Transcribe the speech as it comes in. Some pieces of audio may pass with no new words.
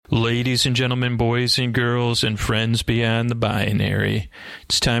Ladies and gentlemen, boys and girls, and friends beyond the binary,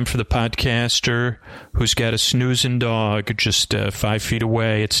 it's time for the podcaster who's got a snoozing dog just 5 feet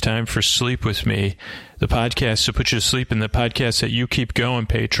away. It's time for Sleep With Me, the podcast to put you to sleep, and the podcast that you keep going,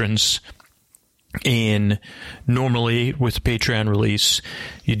 patrons. And normally with the Patreon release,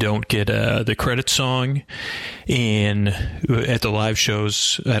 you don't get the credit song, and at the live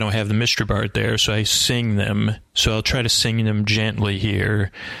shows, I don't have the mystery bard there, so I sing them. So I'll try to sing them gently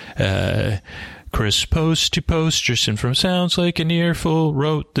here. Chris Posty Posterson from Sounds Like an Earful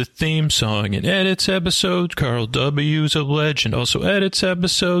wrote the theme song and edits episodes. Carl W's a legend, also edits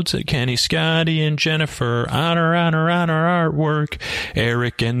episodes. Kenny, Scotty, and Jennifer on our artwork.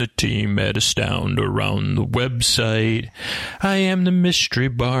 Eric and the team at Astound around the website. I am the mystery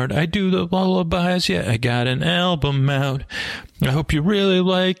bard. I do the lullabies. Yeah, I got an album out. I hope you really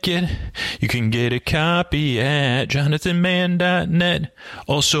like it. You can get a copy at jonathanmann.net.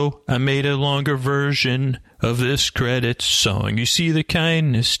 Also, I made a longer version of this credits song. You see, the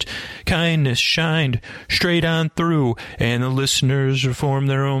kindness shined straight on through, and the listeners formed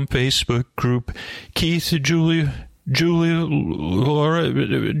their own Facebook group. Keith, Julie,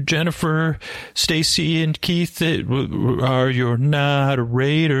 Laura, Jennifer, Stacy, and Keith are your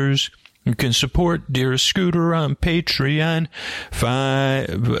narrators. You can support Dear Scooter on Patreon. Buy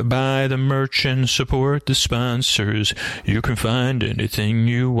the merch and support the sponsors. You can find anything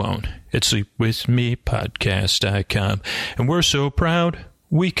you want at sleepwithmepodcast.com. And we're so proud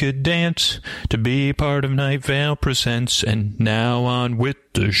we could dance to be part of Night Vale Presents. And now on with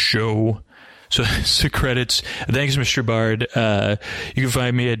the show. So credits. Thanks, Mr. Bard. You can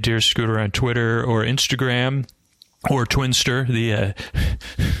find me at Dear Scooter on Twitter or Instagram. Or Twinster,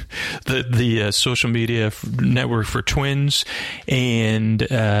 the social media network for twins, and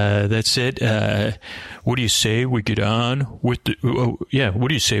that's it. What do you say we get on with the? What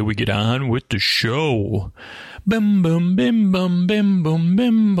do you say we get on with the show? Bim bum bim bum bim bum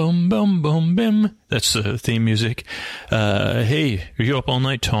bim bum bum bum bim. That's the theme music. Hey, are you up all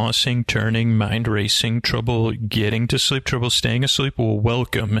night tossing, turning, mind racing, trouble getting to sleep, trouble staying asleep? Well,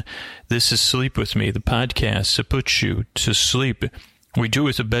 welcome. This is Sleep With Me, the podcast that puts you to sleep. We do it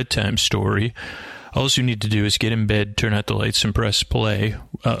with a bedtime story. All you need to do is get in bed, turn out the lights, and press play.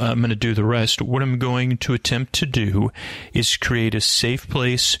 I'm going to do the rest. What I'm going to attempt to do is create a safe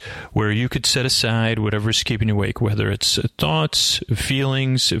place where you could set aside whatever's keeping you awake, whether it's thoughts,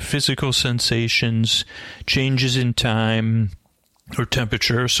 feelings, physical sensations, changes in time, or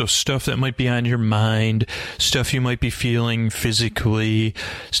temperature, so stuff that might be on your mind, stuff you might be feeling physically,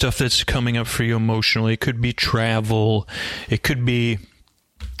 stuff that's coming up for you emotionally. It could be travel. It could be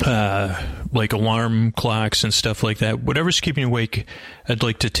like alarm clocks and stuff like that. Whatever's keeping you awake, I'd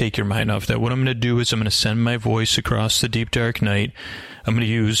like to take your mind off that. What I'm going to do is I'm going to send my voice across the deep, dark night. I'm going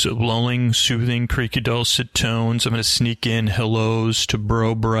to use lulling, soothing, creaky, dulcet tones. I'm going to sneak in hellos to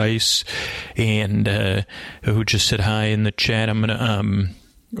Bro Bryce, and who just said hi in the chat. I'm going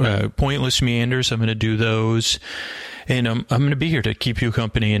to pointless meanders. I'm going to do those. And I'm going to be here to keep you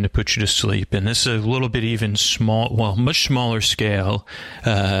company and to put you to sleep. And this is a little bit even much smaller scale,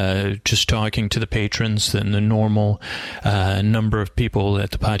 just talking to the patrons than the normal number of people that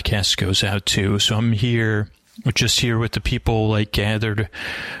the podcast goes out to. So I'm here with the people like gathered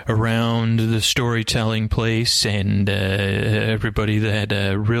around the storytelling place, and everybody that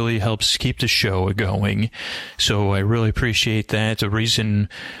really helps keep the show going. So I really appreciate that. The reason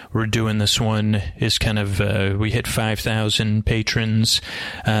we're doing this one is kind of we hit 5,000 patrons,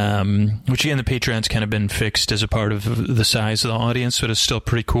 which again, the Patreon's kind of been fixed as a part of the size of the audience, but it's still a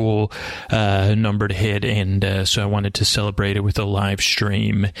pretty cool number to hit, and so I wanted to celebrate it with a live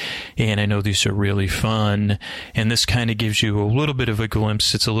stream. And I know these are really fun. And this kind of gives you a little bit of a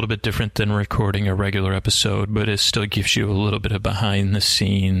glimpse. It's a little bit different than recording a regular episode, but it still gives you a little bit of behind the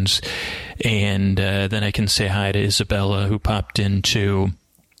scenes. And then I can say hi to Isabella, who popped in too.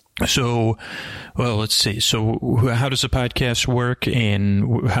 So, well, let's see. So, how does a podcast work?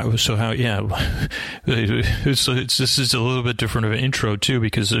 And this is a little bit different of an intro too,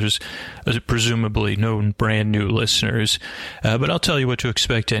 because there's presumably no brand new listeners. But I'll tell you what to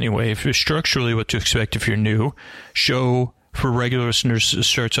expect anyway. Structurally, what to expect if you're new. Show for regular listeners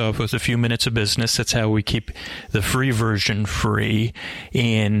starts off with a few minutes of business. That's how we keep the free version free.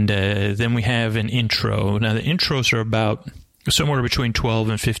 And then we have an intro. Now, the intros are about somewhere between 12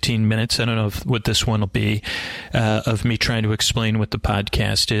 and 15 minutes. I don't know what this one will be, of me trying to explain what the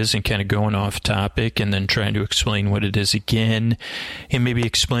podcast is and kind of going off topic, and then trying to explain what it is again, and maybe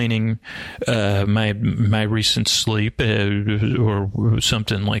explaining my recent sleep or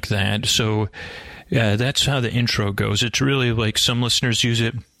something like that. So that's how the intro goes. It's really like some listeners use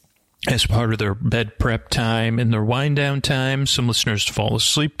it as part of their bed prep time and their wind down time. Some listeners fall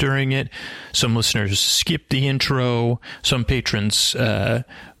asleep during it. Some listeners skip the intro. Some patrons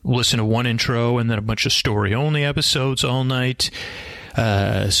listen to one intro and then a bunch of story-only episodes all night.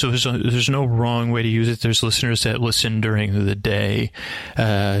 So there's no wrong way to use it. There's listeners that listen during the day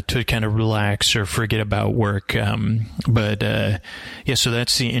to kind of relax or forget about work. So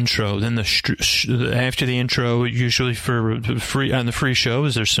that's the intro. Then after the intro, usually for on the free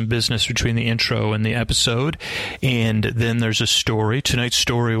shows, there's some business between the intro and the episode, and then there's a story. Tonight's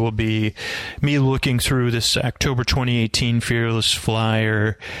story will be me looking through this October 2018 Fearless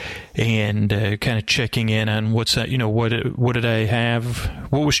Flyer and kind of checking in on what's that. What did I have?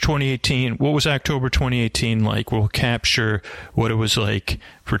 What was 2018? What was October 2018 like? We'll capture what it was like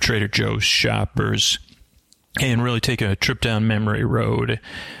for Trader Joe's shoppers and really take a trip down memory road.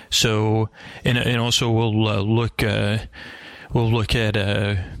 So, and also we'll look at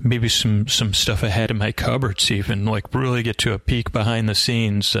maybe some stuff ahead in my cupboards, even like really get to a peek behind the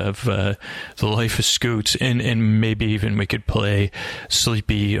scenes of the life of Scoots, and maybe even we could play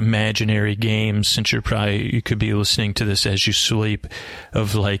sleepy imaginary games, since you could be listening to this as you sleep,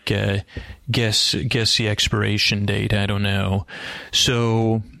 of like guess the expiration date. I don't know.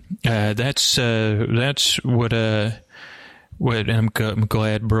 So that's what. I'm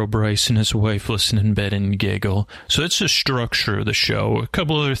glad Bro Bryce and his wife listen in bed and giggle. So that's the structure of the show. A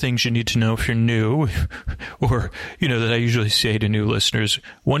couple other things you need to know if you're new, or, that I usually say to new listeners.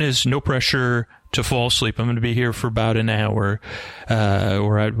 One is no pressure to fall asleep. I'm going to be here for about an hour,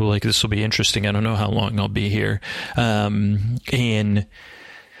 this will be interesting. I don't know how long I'll be here.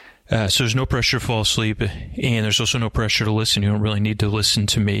 So there's no pressure to fall asleep, and there's also no pressure to listen. You don't really need to listen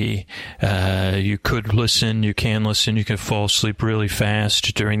to me. You can listen, you can fall asleep really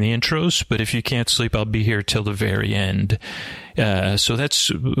fast during the intros, but if you can't sleep, I'll be here till the very end. So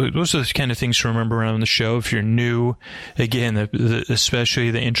those are the kind of things to remember around the show. If you're new, again, especially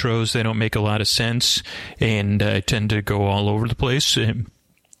the intros, they don't make a lot of sense, and I tend to go all over the place.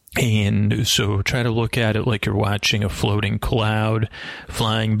 And so try to look at it like you're watching a floating cloud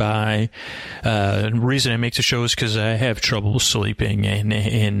flying by. The reason I make the show is because I have trouble sleeping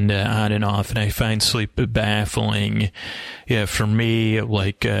and on and off, and I find sleep baffling. Yeah, for me,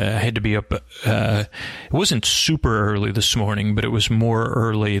 I had to be up. It wasn't super early this morning, but it was more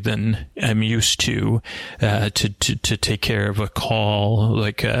early than I'm used to take care of a call,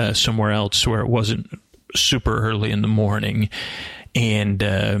 somewhere else where it wasn't super early in the morning. And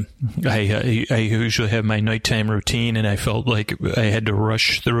I usually have my nighttime routine, and I felt like I had to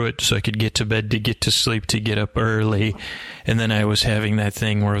rush through it so I could get to bed, to get to sleep, to get up early. And then I was having that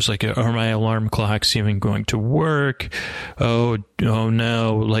thing where I was like, are my alarm clocks even going to work? Oh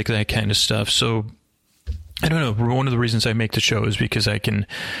no, like that kind of stuff. So I don't know. One of the reasons I make the show is because I can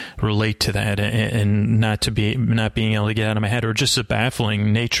relate to that, and not being able to get out of my head, or just the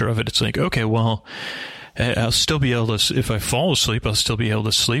baffling nature of it. It's like, okay, well, I'll still be able to, if I fall asleep, I'll still be able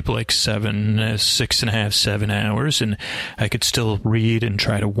to sleep like 6.5, 7 hours, and I could still read and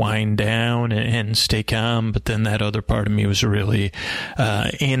try to wind down and stay calm. But then that other part of me was really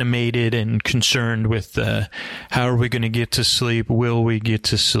animated and concerned with how are we going to get to sleep? Will we get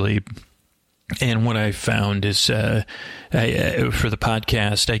to sleep? And what I found is for the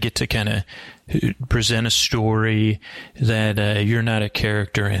podcast, I get to kind of present a story that you're not a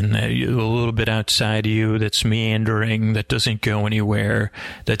character in, that a little bit outside of you, that's meandering, that doesn't go anywhere,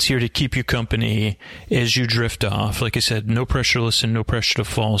 that's here to keep you company as you drift off. Like I said, no pressure to listen, no pressure to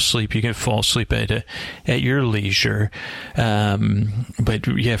fall asleep. You can fall asleep at your leisure. But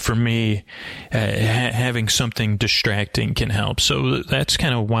yeah, for me, having something distracting can help. So that's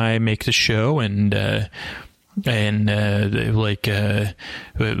kind of why I make the show, and that's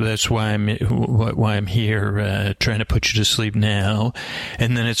why I'm here, trying to put you to sleep now.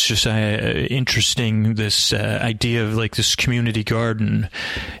 And then it's just interesting, this idea of like this community garden,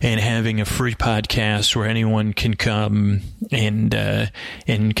 and having a free podcast where anyone can come and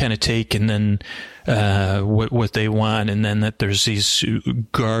kind of take, and then what they want, and then that there's these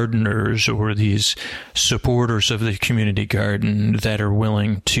gardeners or these supporters of the community garden that are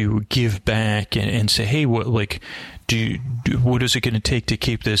willing to give back and say, hey, what is it going to take to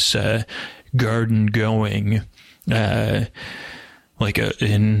keep this garden going?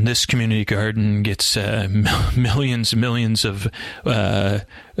 In this community garden gets millions of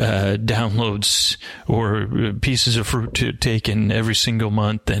downloads or pieces of fruit taken every single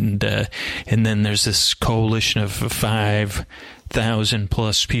month, and then there's this coalition of 5,000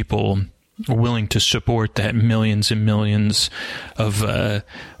 plus people willing to support that millions and millions of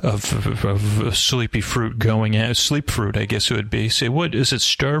sleepy fruit going out. Sleep fruit, I guess it would be. Say, what is it?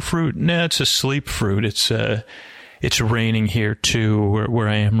 Star fruit? No, it's a sleep fruit. It's raining here too, where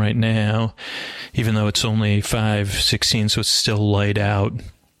I am right now, even though it's only 5:16, so it's still light out.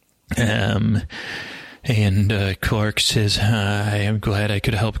 And Clark says, hi, I'm glad I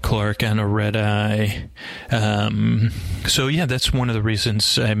could help Clark on a red eye. So yeah, that's one of the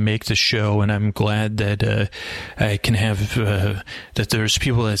reasons I make the show, and I'm glad that I can have, that there's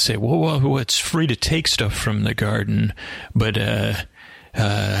people that say, well, it's free to take stuff from the garden, but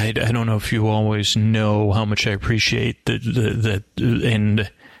I don't know if you always know how much I appreciate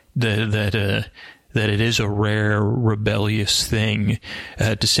that it is a rare, rebellious thing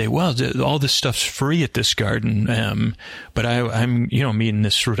to say, well, all this stuff's free at this garden, but I'm me and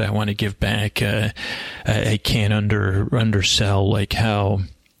this fruit I want to give back. I can't undersell like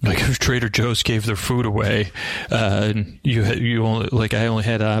if Trader Joe's gave their food away, you only, like, I only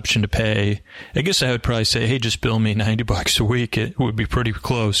had the option to pay. I guess I would probably say, hey, just bill me $90 a week. It would be pretty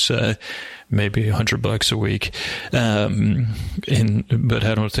close. Maybe $100 a week. But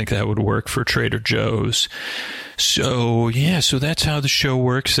I don't think that would work for Trader Joe's. So yeah, so that's how the show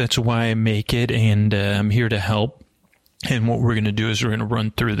works. That's why I make it, and I'm here to help. And what we're going to do is we're going to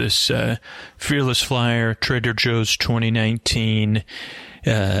run through this Fearless Flyer, Trader Joe's 2019.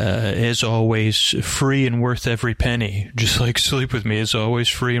 As always, free and worth every penny. Just like Sleep With Me is always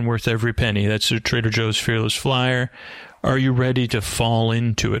free and worth every penny. That's the Trader Joe's Fearless Flyer. Are you ready to fall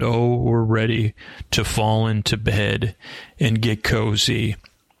into it? Oh, we're ready to fall into bed and get cozy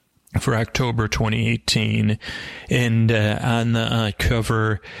for October 2018. And on the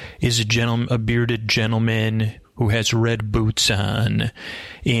cover is a bearded gentleman who has red boots on,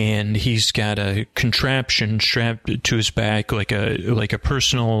 and he's got a contraption strapped to his back, like a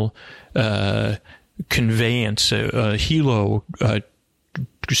personal conveyance, a Hilo COPTER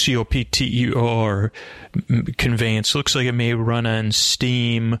conveyance. Looks like it may run on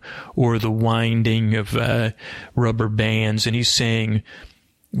steam or the winding of rubber bands, and he's saying,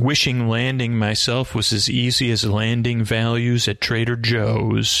 wishing landing myself was as easy as landing values at Trader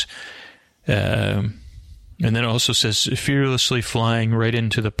Joe's. And then it also says, fearlessly flying right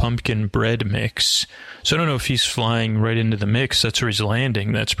into the pumpkin bread mix. So I don't know if he's flying right into the mix. That's where he's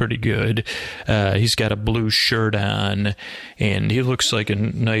landing. That's pretty good. He's got a blue shirt on, and he looks like a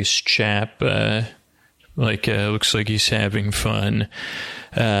nice chap. Looks like he's having fun.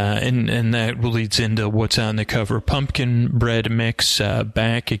 And that leads into what's on the cover. Pumpkin bread mix,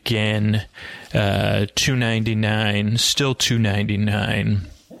 back again, $2.99, still $2.99.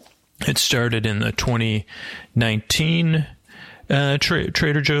 It started in the 2019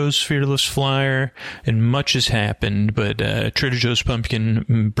 Trader Joe's Fearless Flyer, and much has happened, but Trader Joe's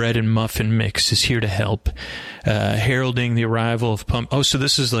Pumpkin Bread and Muffin Mix is here to help, heralding the arrival of so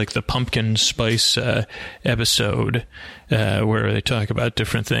this is like the pumpkin spice episode, where they talk about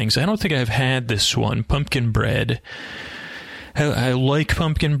different things. I don't think I've had this one, pumpkin bread. I like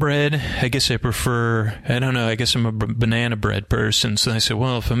pumpkin bread. I guess I prefer, I don't know, I guess I'm a banana bread person. So I said,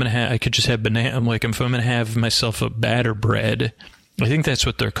 well, if I'm going to have, I could just have banana. I'm like, if I'm going to have myself a batter bread, I think that's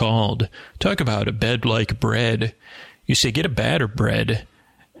what they're called. Talk about a bed-like bread. You say, get a batter bread.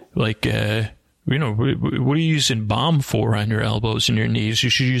 Like, what are you using balm for on your elbows and your knees? You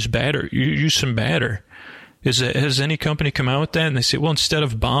should use batter. You use some batter. Has any company come out with that? And they say, well, instead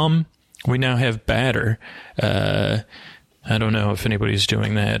of balm, we now have batter. I don't know if anybody's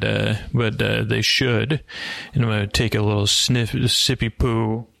doing that, but they should. And I'm going to take a little sippy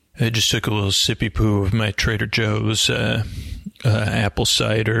poo. I just took a little sippy poo of my Trader Joe's apple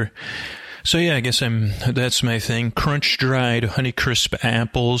cider. So yeah, I guess that's my thing. Crunch dried Honeycrisp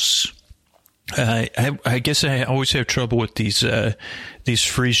apples. I guess I always have trouble with these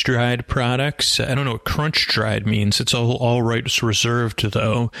freeze dried products. I don't know what crunch dried means. It's all rights reserved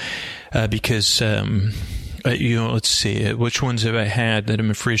though, because let's see, which ones have I had that have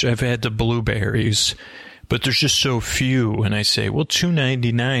been freeze? I've had the blueberries, but there's just so few. And I say, well,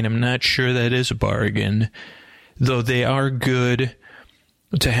 $2.99. I'm not sure that is a bargain, though they are good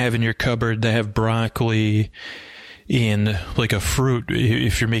to have in your cupboard. They have broccoli in like a fruit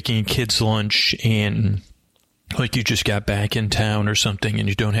if you're making a kid's lunch and like you just got back in town or something and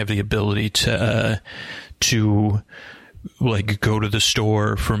you don't have the ability to like go to the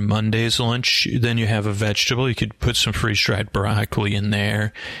store for Monday's lunch, then you have a vegetable. You could put some freeze-dried broccoli in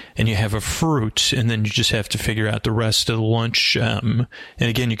there, and you have a fruit, and then you just have to figure out the rest of the lunch. And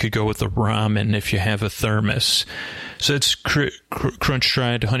again, you could go with the ramen if you have a thermos. So it's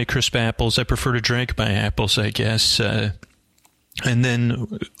crunch-dried Honeycrisp apples. I prefer to drink my apples, I guess. And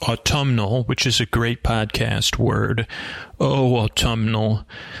then autumnal, which is a great podcast word. Oh, autumnal.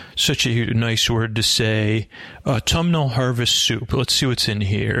 Such a nice word to say. Autumnal harvest soup. Let's see what's in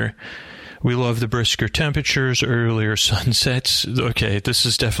here. We love the brisker temperatures, earlier sunsets. Okay, this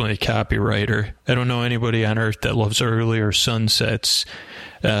is definitely a copywriter. I don't know anybody on earth that loves earlier sunsets.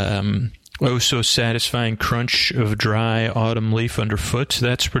 Oh, so satisfying crunch of dry autumn leaf underfoot.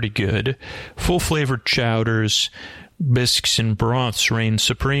 That's pretty good. Full-flavored chowders, bisques, and broths reign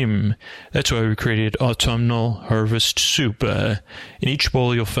supreme. That's why we created autumnal harvest soup. In each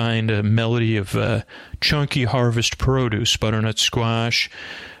bowl, you'll find a melody of chunky harvest produce, butternut squash,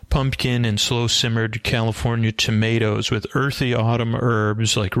 pumpkin, and slow-simmered California tomatoes with earthy autumn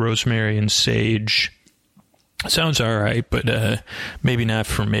herbs like rosemary and sage. Sounds all right, but maybe not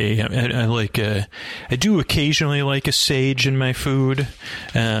for me. I like. I do occasionally like a sage in my food,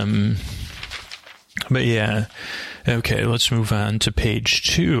 but yeah. Okay, let's move on to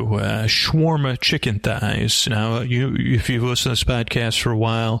page 2. Shawarma chicken thighs. Now, if you've listened to this podcast for a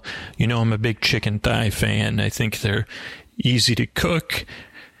while, you know I'm a big chicken thigh fan. I think they're easy to cook.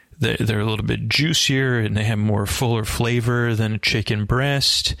 They're a little bit juicier, and they have more fuller flavor than a chicken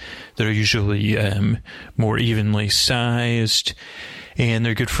breast. They're usually more evenly sized, and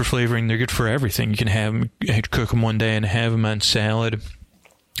they're good for flavoring. They're good for everything. You can have them, cook them one day and have them on salad.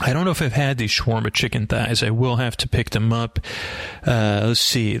 I don't know if I've had these shawarma chicken thighs. I will have to pick them up. Let's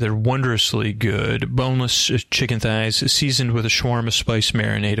see. They're wondrously good. Boneless chicken thighs seasoned with a shawarma spice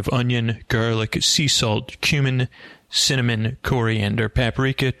marinade of onion, garlic, sea salt, cumin, cinnamon, coriander,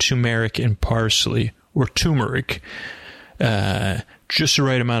 paprika, turmeric, and parsley, or turmeric. Just the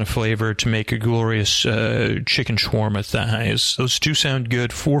right amount of flavor to make a glorious chicken shawarma thighs. Those two sound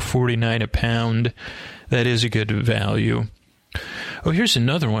good. $4.49 a pound. That is a good value. Oh, here's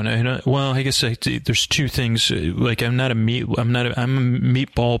another one. I guess there's two things. Like, I'm a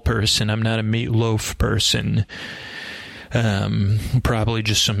meatball person. I'm not a meatloaf person. Probably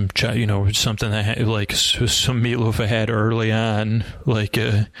just some, something I had, like some meatloaf I had early on, like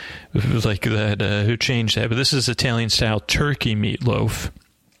that, who changed that. But this is Italian style turkey meatloaf,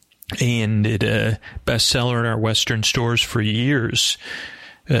 and it, bestseller in our Western stores for years.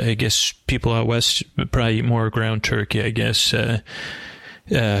 I guess people out West probably eat more ground turkey, I guess.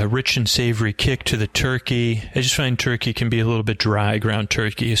 Rich and savory kick to the turkey. I just find turkey can be a little bit dry, ground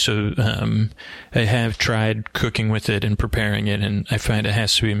turkey, so I have tried cooking with it and preparing it, and I find it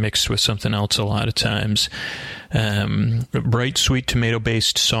has to be mixed with something else a lot of times. Bright, sweet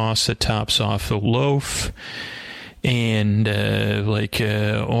tomato-based sauce that tops off the loaf. And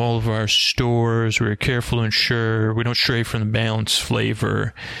all of our stores, we're careful to ensure we don't stray from the balanced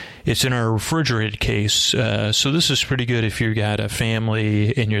flavor. It's in our refrigerated case, so this is pretty good if you've got a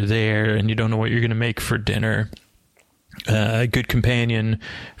family and you're there and you don't know what you're going to make for dinner. A good companion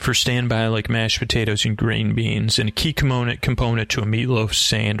for standby like mashed potatoes and green beans, and a key component to a meatloaf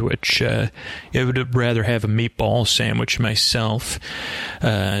sandwich. I would rather have a meatball sandwich myself.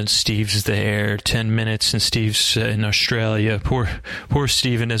 Steve's there, 10 minutes, and Steve's in Australia. Poor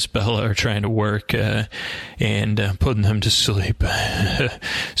Steve and Isabella are trying to work and putting them to sleep.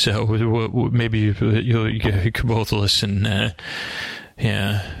 So maybe you could both listen.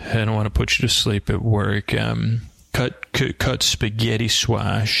 Yeah, I don't want to put you to sleep at work. Cut spaghetti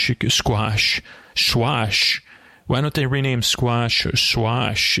squash. Why don't they rename squash or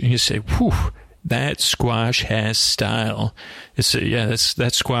swash? And you say, whew, that squash has style. That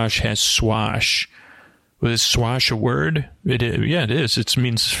squash has swash. Was swash a word? It is. It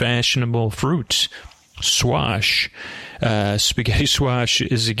means fashionable fruits. Swash. Spaghetti swash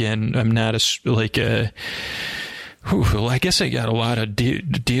is, again, I'm not well, I guess I got a lot of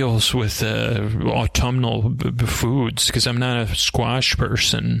deals with autumnal foods because I'm not a squash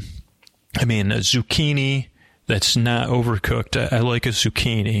person. I mean, a zucchini that's not overcooked. I like a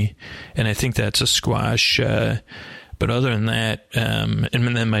zucchini, and I think that's a squash. But other than that, and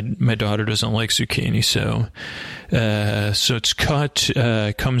then my daughter doesn't like zucchini, so it's cut,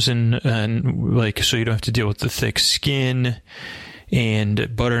 comes in, and so you don't have to deal with the thick skin.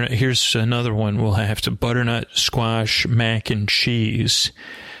 And butternut, here's another one we'll have to, butternut squash mac and cheese.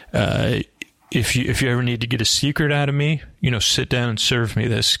 If you ever need to get a secret out of me, sit down and serve me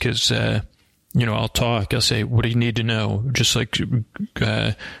this, because, I'll talk. I'll say, what do you need to know? Just like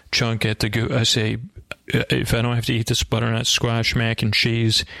Chunk at the I say, if I don't have to eat this butternut squash mac and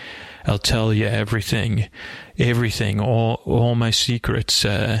cheese, I'll tell you everything, all my secrets.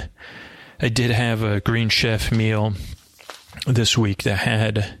 I did have a Green Chef meal this week that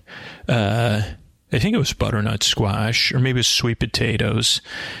had I think it was butternut squash, or maybe it was sweet potatoes.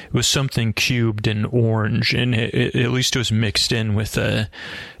 It was something cubed in orange, and at least it was mixed in with a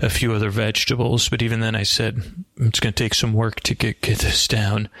few other vegetables. But even then I said, it's going to take some work to get this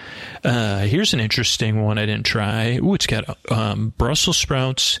down. Here's an interesting one I didn't try. Ooh, it's got Brussels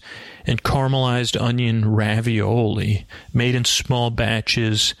sprouts and caramelized onion ravioli made in small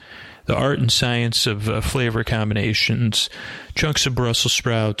batches. The art and science of flavor combinations, chunks of Brussels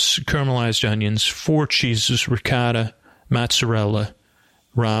sprouts, caramelized onions, 4 cheeses, ricotta, mozzarella,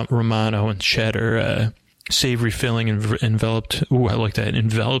 Romano, and cheddar. Savory filling enveloped, ooh, I like that,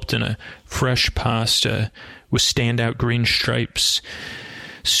 enveloped in a fresh pasta with standout green stripes.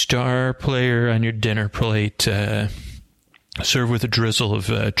 Star player on your dinner plate. Serve with a drizzle of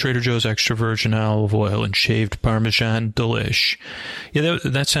Trader Joe's extra virgin olive oil and shaved Parmesan delish. Yeah,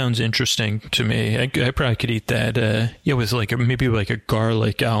 that sounds interesting to me. I probably could eat that. With maybe a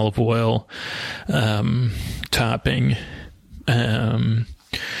garlic olive oil topping.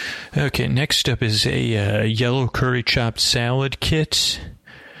 Okay, next up is a yellow curry chopped salad kit.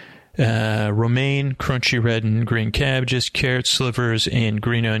 Romaine, crunchy red and green cabbages, carrot slivers, and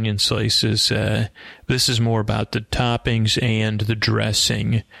green onion slices. This is more about the toppings and the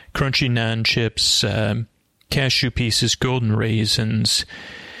dressing. Crunchy naan chips, cashew pieces, golden raisins,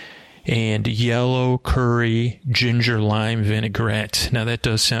 and yellow curry ginger lime vinaigrette. Now that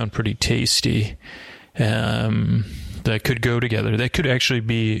does sound pretty tasty. That could go together. That could actually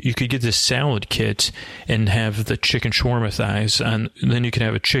be, you could get this salad kit and have the chicken shawarma thighs on, then you could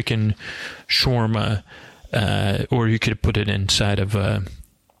have a chicken shawarma, or you could put it inside of a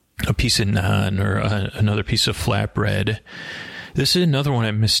piece of naan or another piece of flatbread. This is another one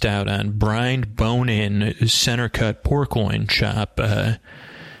I missed out on. Brined bone-in center cut pork loin chop.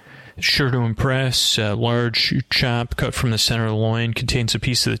 Sure to impress. Large chop cut from the center of the loin contains a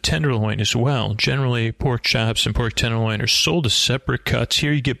piece of the tenderloin as well. Generally, pork chops and pork tenderloin are sold as separate cuts.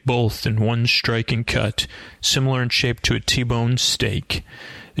 Here you get both in one striking cut, similar in shape to a T-bone steak.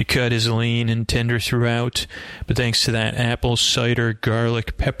 The cut is lean and tender throughout, but thanks to that apple cider,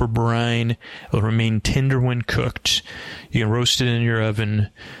 garlic, pepper brine, it'll remain tender when cooked. You can roast it in your oven,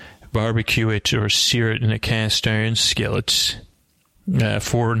 barbecue it, or sear it in a cast iron skillet.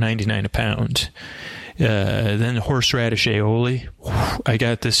 $4.99 a pound. Then horseradish aioli. I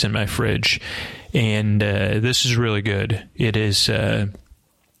got this in my fridge, and this is really good. It is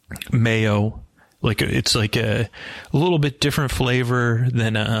mayo. It's like a little bit different flavor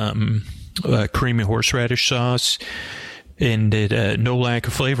than creamy horseradish sauce, and it no lack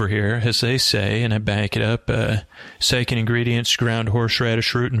of flavor here, as they say, and I back it up. Second ingredients: ground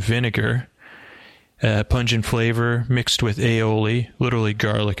horseradish root and vinegar. Pungent flavor mixed with aioli, literally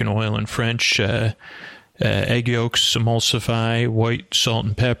garlic and oil in French. Egg yolks emulsify, white salt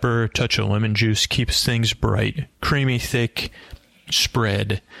and pepper, touch of lemon juice keeps things bright. Creamy, thick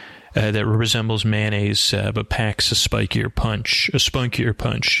spread that resembles mayonnaise, but packs a spunkier punch.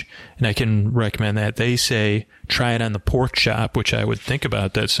 And I can recommend that. They say try it on the pork chop, which I would think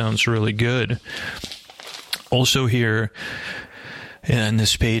about. That sounds really good. Also here, on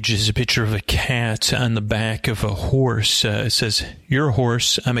this page is a picture of a cat on the back of a horse. It says, "You're a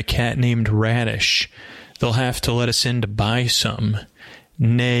horse, I'm a cat named Radish. They'll have to let us in to buy some."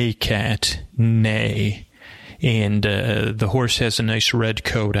 Nay, cat, nay. And the horse has a nice red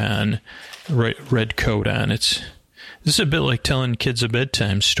coat on. This is a bit like telling kids a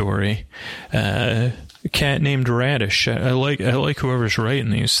bedtime story. A cat named Radish. I like whoever's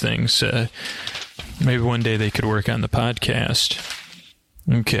writing these things. Maybe one day they could work on the podcast.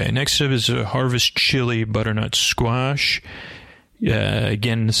 Okay, next up is a Harvest Chili butternut squash.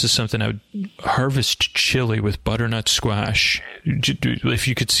 Again, this is something I would... Harvest chili with butternut squash. If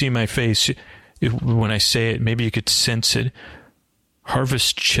you could see my face when I say it, maybe you could sense it.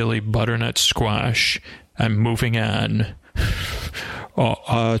 Harvest chili butternut squash. I'm moving on.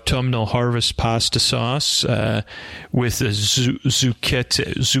 Autumnal harvest pasta sauce with a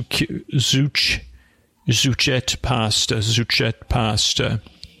zucchette pasta.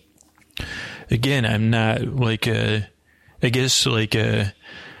 Again, I'm not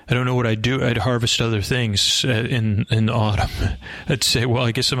I don't know what I'd do. I'd harvest other things in the autumn. I'd say, well,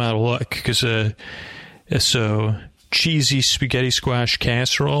 I guess I'm out of luck because so cheesy spaghetti squash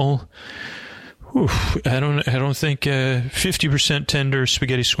casserole. I don't think 50% tender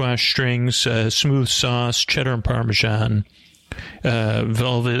spaghetti squash strings, smooth sauce, cheddar and Parmesan,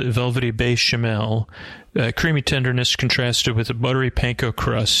 velvety bechamel, creamy tenderness contrasted with a buttery panko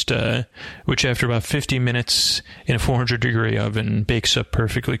crust, which after about 50 minutes in a 400-degree oven bakes up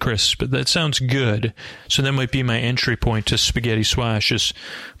perfectly crisp. But that sounds good. So that might be my entry point to spaghetti squash, is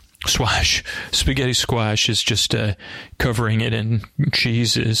Squash. Spaghetti squash is just covering it in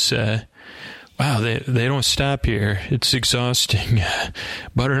cheeses. Wow, they don't stop here. It's exhausting.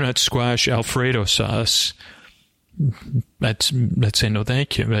 Butternut squash Alfredo sauce. I'd say no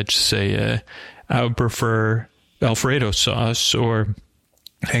thank you. I'd just say I would prefer Alfredo sauce, or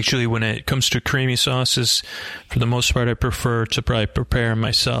actually when it comes to creamy sauces, for the most part I prefer to probably prepare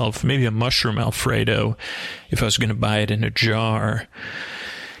myself. Maybe a mushroom Alfredo if I was going to buy it in a jar.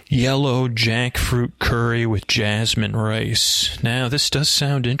 Yellow jackfruit curry with jasmine rice. Now, this does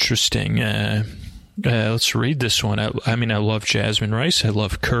sound interesting. Let's read this one. I mean, I love jasmine rice. I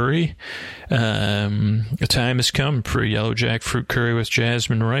love curry. The time has come for yellow jackfruit curry with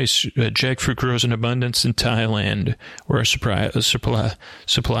jasmine rice. Jackfruit grows in abundance in Thailand, where our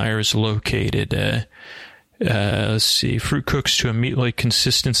supplier is located. Let's see. Fruit cooks to a meat-like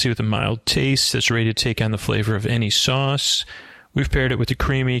consistency with a mild taste that's ready to take on the flavor of any sauce. We've paired it with a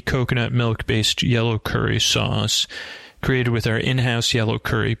creamy coconut milk-based yellow curry sauce, created with our in-house yellow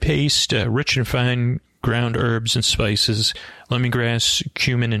curry paste, rich in fine ground herbs and spices, lemongrass,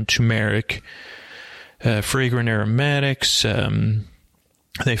 cumin, and turmeric, fragrant aromatics.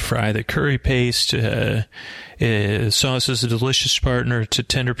 They fry the curry paste. Sauce is a delicious partner to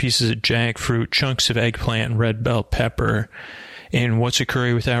tender pieces of jackfruit, chunks of eggplant, and red bell pepper. And what's a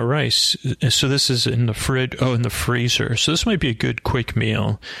curry without rice? So this is in the fridge. Oh, in the freezer. So this might be a good quick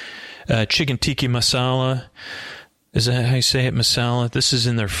meal. Chicken tikka masala. Is that how you say it? Masala. This is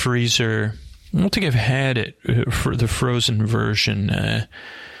in their freezer. I don't think I've had it for the frozen version.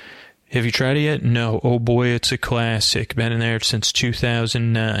 Have you tried it yet? No. Oh boy, it's a classic. Been in there since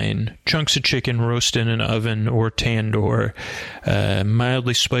 2009. Chunks of chicken roasted in an oven or tandoor.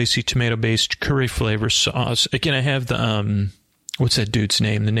 Mildly spicy tomato-based curry flavor sauce. Again, I have the what's that dude's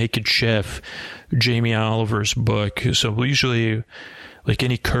name? The Naked Chef, Jamie Oliver's book. So usually, like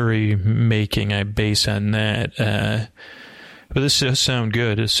any curry making, I base on that. But this does sound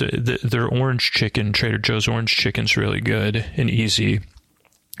good. Their orange chicken, Trader Joe's orange chicken's really good and easy.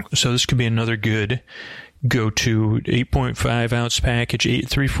 So this could be another good go-to 8.5 ounce package,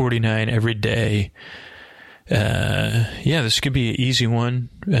 $3.49 every day. Yeah, this could be an easy one.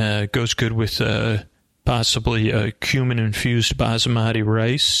 Goes good with possibly a cumin-infused basmati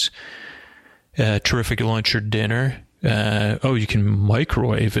rice. Terrific lunch or dinner. You can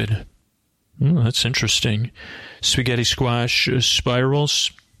microwave it. That's interesting. Spaghetti squash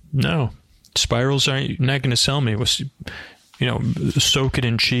spirals? No. Spirals aren't not going to sell me. Soak it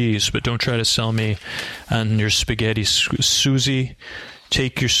in cheese, but don't try to sell me on your spaghetti. Susie,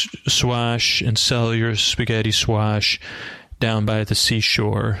 take your swash and sell your spaghetti swash down by the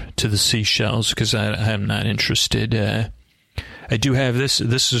seashore to the seashells, because I'm not interested. I do have this.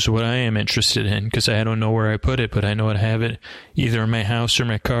 This is what I am interested in, because I don't know where I put it, but I know I have it either in my house or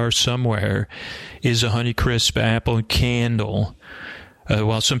my car somewhere, is a Honeycrisp apple candle.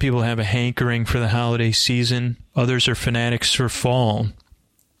 While some people have a hankering for the holiday season, others are fanatics for fall.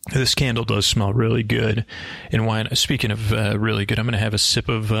 This candle does smell really good. And wine. Speaking of really good, I'm going to have a sip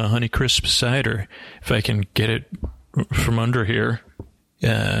of Honeycrisp cider if I can get it from under here.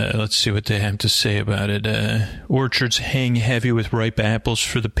 Let's see what they have to say about it. Orchards hang heavy with ripe apples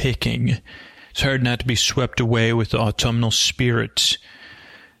for the picking. It's hard not to be swept away with the autumnal spirits.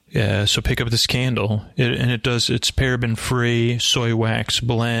 So pick up this candle. It's paraben-free, soy wax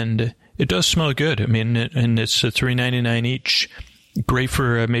blend. It does smell good. I mean, and it's $3.99 each. Great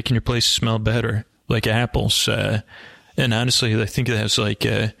for making your place smell better, like apples. And honestly, I think that's like,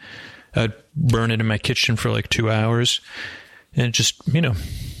 I'd burn it in my kitchen for like 2 hours and just,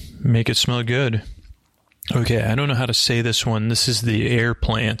 make it smell good. Okay, I don't know how to say this one. This is the air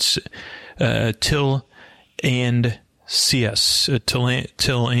plants. Till and Sias,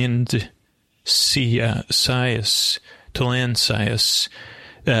 Tillandsias.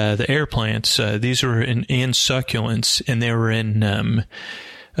 The air plants, these were in succulents, and they were in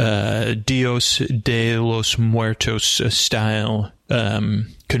Dios de los Muertos style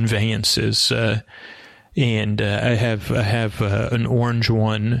conveyances. And I have an orange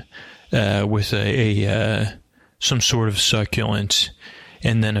one with a some sort of succulent,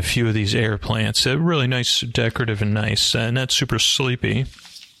 and then a few of these air plants. Really nice, decorative, and nice, not super sleepy.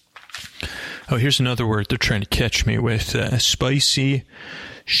 Oh, here's another word they're trying to catch me with. Spicy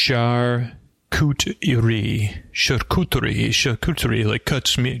charcuterie, like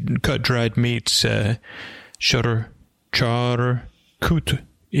cut dried meats.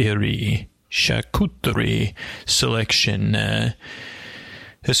 Charcuterie selection.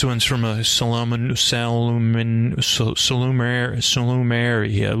 This one's from a salumeri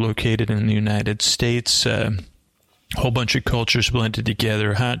located in the United States. whole bunch of cultures blended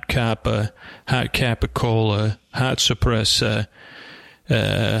together. Hot Kappa, hot Capicola, hot Suppressa,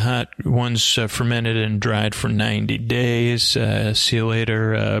 hot ones fermented and dried for 90 days. See you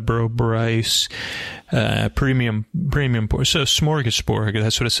later, Bro Bryce. Premium, so smorgasbord,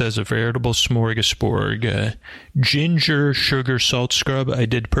 that's what it says, a veritable smorgasbord. Ginger sugar salt scrub, I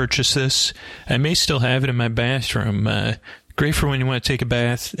did purchase this. I may still have it in my bathroom. Great for when you want to take a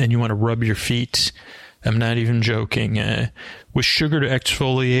bath and you want to rub your feet. I'm not even joking. With sugar to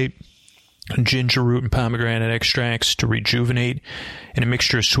exfoliate, ginger root and pomegranate extracts to rejuvenate, and a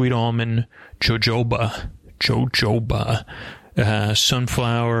mixture of sweet almond, jojoba,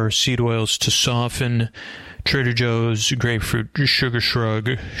 sunflower seed oils to soften, Trader Joe's grapefruit sugar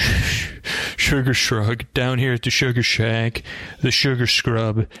shrug, down here at the Sugar Shack, the sugar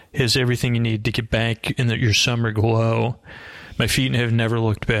scrub has everything you need to get back in your summer glow. My feet have never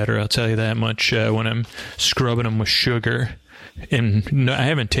looked better, I'll tell you that much, when I'm scrubbing them with sugar. And no, I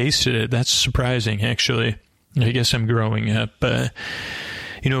haven't tasted it. That's surprising, actually. I guess I'm growing up.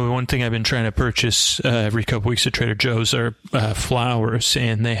 One thing I've been trying to purchase every couple weeks at Trader Joe's are flowers,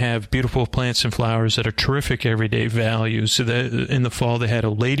 and they have beautiful plants and flowers that are terrific everyday value. So in the fall, they had a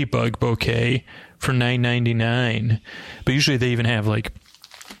ladybug bouquet for $9.99, but usually they even have like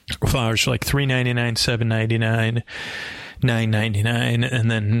flowers for like $3.99, $7.99. $9.99, and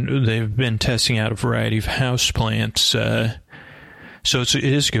then they've been testing out a variety of house plants. So it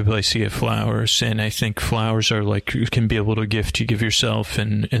is a good place to get flowers, and I think flowers are like, can be a little gift you give yourself,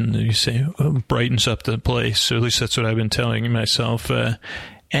 and you say, brightens up the place. So at least that's what I've been telling myself.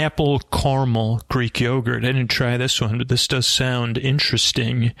 Apple caramel Greek yogurt. I didn't try this one, but this does sound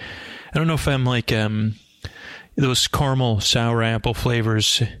interesting. I don't know if I'm like those caramel sour apple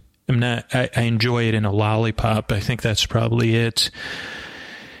flavors. I enjoy it in a lollipop. I think that's probably it.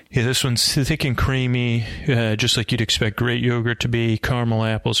 Yeah, this one's thick and creamy, just like you'd expect great yogurt to be. Caramel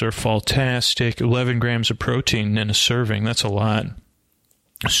apples are fantastic. 11 grams of protein in a serving. That's a lot.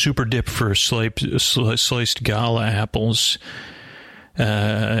 Super dip for sliced gala apples.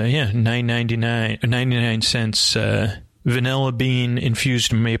 $9.99, 99 cents. Vanilla bean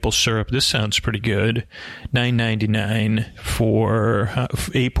infused maple syrup. This sounds pretty good. $9.99 for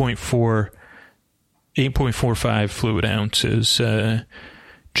 8.45 fluid ounces.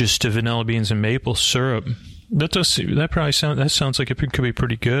 Just vanilla beans and maple syrup. That sounds like it could be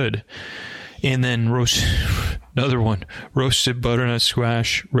pretty good. And then another one, roasted butternut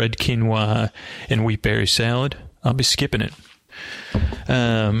squash, red quinoa, and wheat berry salad. I'll be skipping it.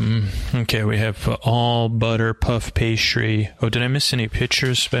 Okay, we have all butter puff pastry. Oh, did I miss any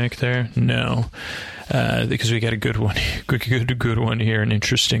pictures back there? No, because we got a good one, good one here, an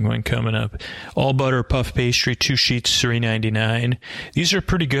interesting one coming up. All butter puff pastry, 2 sheets, $3.99. These are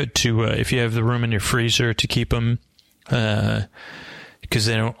pretty good to if you have the room in your freezer to keep them, because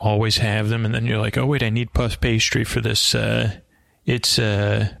they don't always have them, and then you're like, oh wait, I need puff pastry for this. It's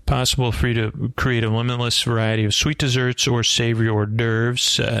possible for you to create a limitless variety of sweet desserts or savory hors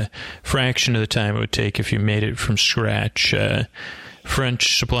d'oeuvres, fraction of the time it would take if you made it from scratch.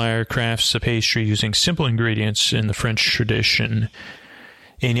 French supplier crafts the pastry using simple ingredients in the French tradition.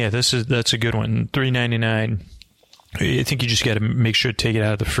 And yeah, that's a good one. $3.99. I think you just got to make sure to take it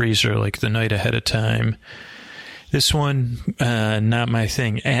out of the freezer like the night ahead of time. This one, not my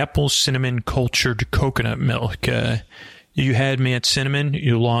thing. Apple cinnamon cultured coconut milk. You had me at cinnamon,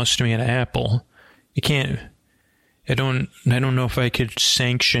 you lost me at apple. You can't. I don't know if I could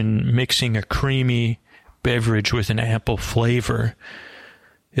sanction mixing a creamy beverage with an apple flavor.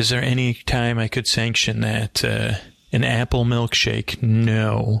 Is there any time I could sanction that? An apple milkshake?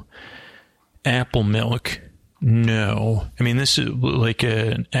 No. Apple milk? No. I mean, this is like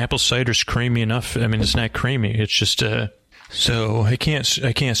apple cider's creamy enough. I mean, it's not creamy. It's just so I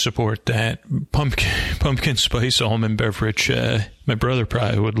can't support that. Pumpkin spice almond beverage. My brother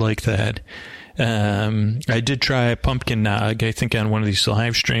probably would like that. I did try a pumpkin nog, I think on one of these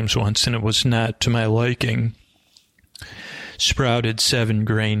live streams once, and it was not to my liking. Sprouted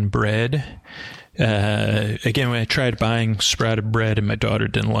 7-grain bread. Again, when I tried buying sprouted bread, and my daughter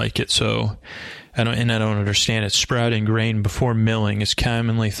didn't like it, so I don't understand it. Sprouting grain before milling is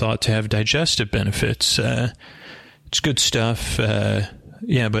commonly thought to have digestive benefits. It's good stuff.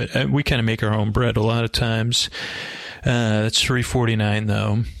 Yeah, but we kind of make our own bread a lot of times. That's $3.49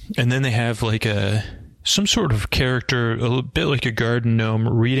 though. And then they have like some sort of character, a little bit like a garden gnome,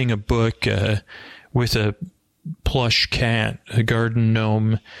 reading a book with a plush cat. A garden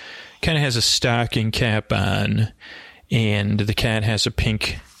gnome kind of has a stocking cap on, and the cat has a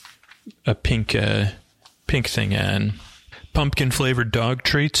pink thing on. pumpkin-flavored dog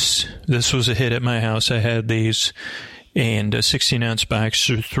treats. This was a hit at my house. I had these, and a 16-ounce box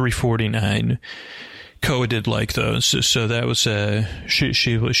for $3.49. Koa did like those, so that was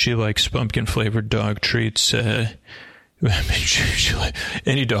she likes pumpkin-flavored dog treats.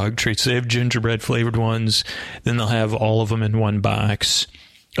 Any dog treats. They have gingerbread-flavored ones. Then they'll have all of them in one box.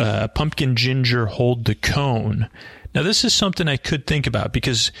 Pumpkin ginger hold the cone. Now, this is something I could think about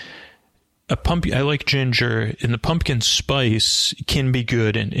because I like ginger, and the pumpkin spice can be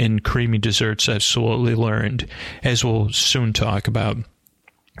good in creamy desserts. I've slowly learned, as we'll soon talk about.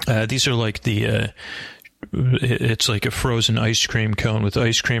 These are like it's like a frozen ice cream cone with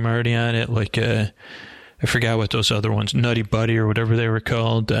ice cream already on it, like I forgot what those other ones, Nutty Buddy or whatever they were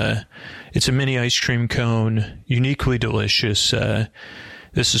called. It's a mini ice cream cone, uniquely delicious.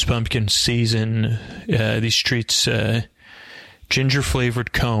 This is pumpkin season. These treats,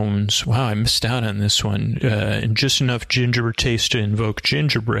 ginger-flavored cones. Wow, I missed out on this one. And just enough ginger taste to invoke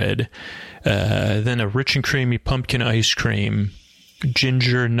gingerbread. Then a rich and creamy pumpkin ice cream.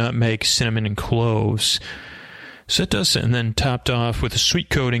 Ginger, nutmeg, cinnamon, and cloves. So it does it. And then topped off with a sweet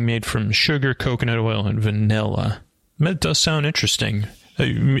coating made from sugar, coconut oil, and vanilla. That does sound interesting.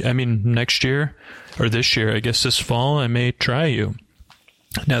 I mean, next year, or this year, I guess this fall, I may try you.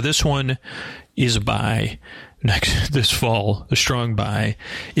 Now, this one is a buy. This fall, a strong buy.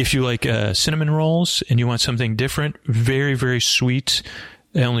 If you like cinnamon rolls and you want something different, very, very sweet,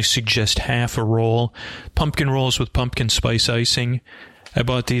 I only suggest half a roll. Pumpkin rolls with pumpkin spice icing. I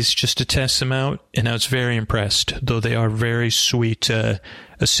bought these just to test them out, and I was very impressed, though they are very sweet. A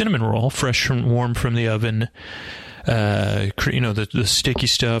cinnamon roll, fresh and warm from the oven. The sticky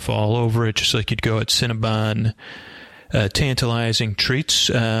stuff all over it, just like you'd go at Cinnabon. Tantalizing treats,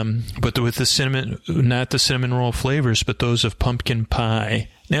 but with the cinnamon, not the cinnamon roll flavors, but those of pumpkin pie.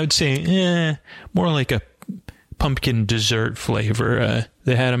 Now, I would say, more like a pumpkin dessert flavor.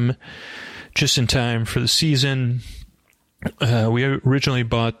 They had them just in time for the season. We originally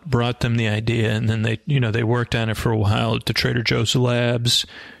brought them the idea, and then they worked on it for a while at the Trader Joe's Labs.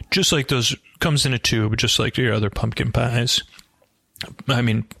 Just like those, comes in a tube, just like your other pumpkin pies. I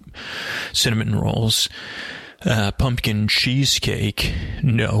mean, cinnamon rolls. Pumpkin cheesecake.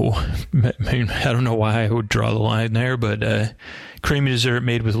 No. I mean, I don't know why I would draw the line there, but creamy dessert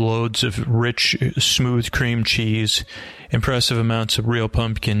made with loads of rich, smooth cream cheese, impressive amounts of real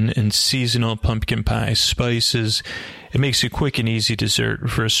pumpkin, and seasonal pumpkin pie spices. It makes a quick and easy dessert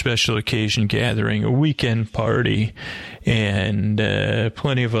for a special occasion gathering, a weekend party, and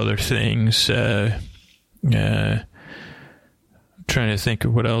plenty of other things. Trying to think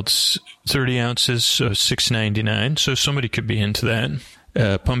of what else. 30 ounces, so $6.99. So somebody could be into that.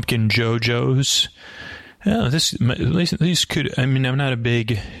 Pumpkin JoJo's. Yeah, these could. I mean, I'm not a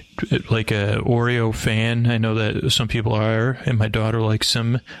big Oreo fan. I know that some people are, and my daughter likes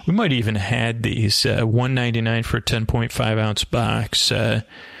them. We might even had these. $1.99 for a 10.5 ounce box. And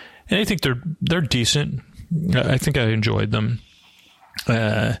I think they're decent. I think I enjoyed them.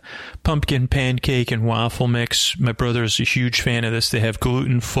 Pumpkin pancake and waffle mix. My brother is a huge fan of this. They have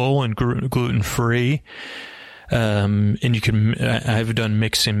gluten full and gluten free. And I've done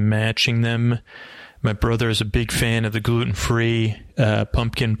mix and matching them. My brother is a big fan of the gluten free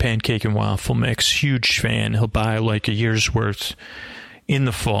pumpkin pancake and waffle mix. Huge fan. He'll buy like a year's worth in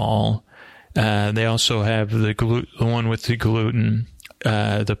the fall. They also have the one with the gluten.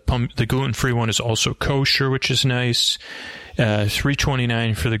 The gluten-free one is also kosher, which is nice.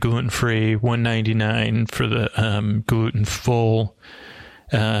 $3.29 for the gluten-free, $1.99 for the gluten-full.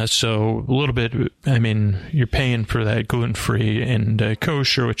 So a little bit, I mean, you're paying for that gluten-free and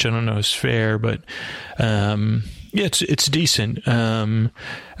kosher, which I don't know is fair, but it's decent. In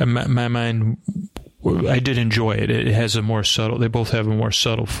my mind, I did enjoy it. It has a more subtle, they both have a more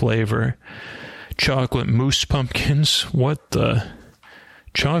subtle flavor. Chocolate mousse pumpkins. What the?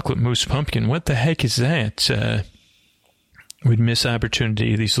 Chocolate mousse pumpkin. What the heck is that? We'd miss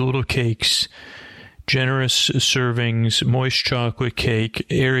opportunity. These little cakes, generous servings, moist chocolate cake,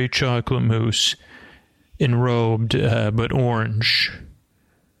 airy chocolate mousse, enrobed, but orange.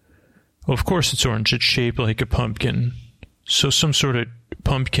 Well, of course it's orange. It's shaped like a pumpkin. So some sort of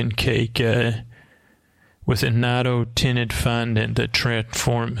pumpkin cake with a natto tinted fondant that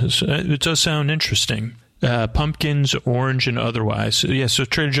transforms. It does sound interesting. Pumpkins, orange and otherwise. Yeah, so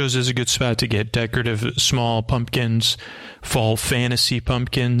Trader Joe's is a good spot to get decorative small pumpkins, fall fantasy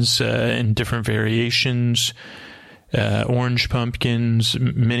pumpkins in different variations, orange pumpkins,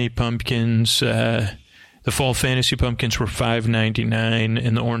 mini pumpkins. The fall fantasy pumpkins were $5.99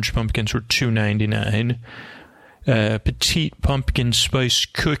 and the orange pumpkins were $2.99. petite pumpkin spice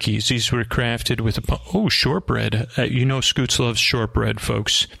cookies. These were crafted with shortbread. Scoots loves shortbread,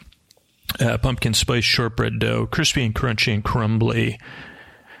 folks. Pumpkin spice shortbread dough, crispy and crunchy and crumbly.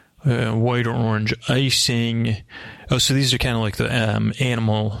 White or orange icing. Oh, so these are kind of like the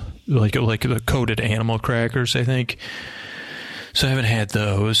animal, like the coated animal crackers, I think. So I haven't had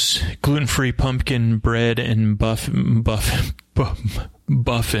those. Gluten-free pumpkin bread and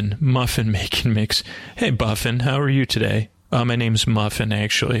muffin making mix. Hey, Buffin, how are you today? My name's Muffin,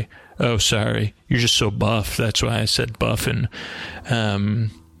 actually. Oh, sorry. You're just so buff. That's why I said Buffin.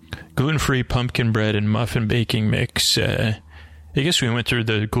 Gluten-free pumpkin bread and muffin baking mix. I guess we went through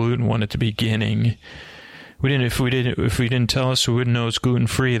the gluten one at the beginning. If we didn't tell us, we wouldn't know it's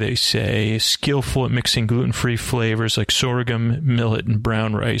gluten-free, they say. Skillful at mixing gluten-free flavors like sorghum, millet, and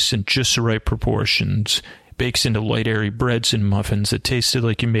brown rice in just the right proportions. Bakes into light, airy breads and muffins that tasted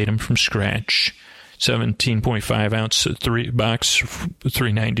like you made them from scratch. 17.5 ounce box,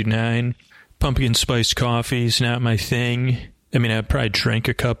 $3.99. Pumpkin spice coffee's not my thing. I mean, I probably drank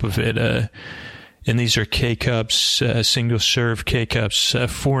a cup of it. And these are K-Cups, single-serve K-Cups,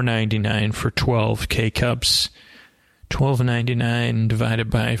 $4.99 for 12 K-Cups. $12.99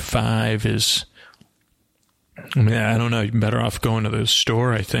 divided by 5 is... I don't know. You're better off going to the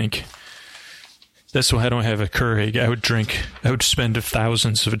store, I think. That's why I don't have a Keurig. I would spend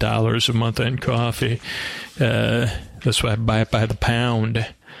thousands of dollars a month on coffee. That's why I buy it by the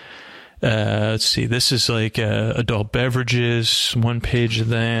pound. Let's see, this is like adult beverages, one page of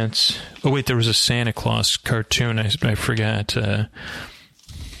that. Oh, wait, there was a Santa Claus cartoon. I forgot.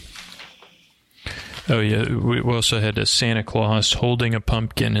 Oh, yeah, we also had a Santa Claus holding a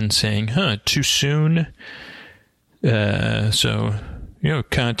pumpkin and saying, too soon? So,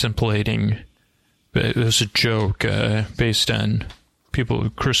 contemplating. It was a joke based on people,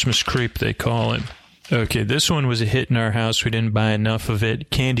 Christmas creep, they call it. Okay, this one was a hit in our house. We didn't buy enough of it.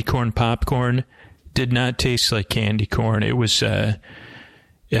 Candy corn popcorn did not taste like candy corn. It was, they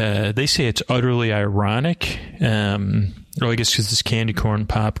say it's utterly ironic. I guess because it's candy corn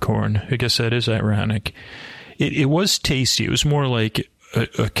popcorn. I guess that is ironic. It was tasty. It was more like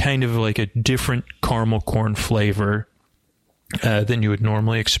a kind of like a different caramel corn flavor than you would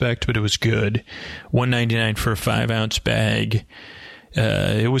normally expect, but it was good. $1.99 for a 5-ounce bag.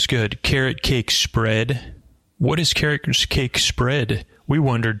 It was good. Carrot cake spread. What is carrot cake spread? We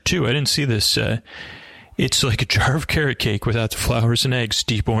wondered too. I didn't see this. It's like a jar of carrot cake without the flowers and eggs,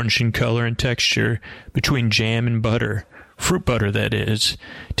 deep orange in color and texture, between jam and butter. Fruit butter, that is.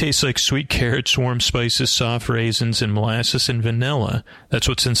 Tastes like sweet carrots, warm spices, soft raisins, and molasses and vanilla. That's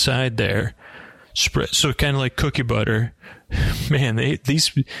what's inside there. Spread, so kind of like cookie butter. Man,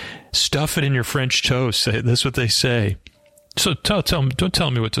 these stuff it in your French toast. That's what they say. So don't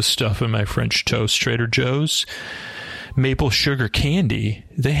tell me what to stuff in my French toast, Trader Joe's. Maple sugar candy.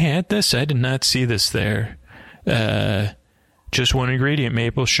 They had this? I did not see this there. Just one ingredient,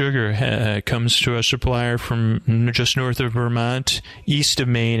 maple sugar. Comes to a supplier from just north of Vermont, east of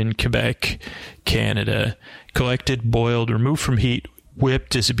Maine and Quebec, Canada. Collected, boiled, removed from heat,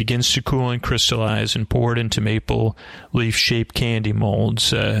 whipped as it begins to cool and crystallize, and poured into maple leaf-shaped candy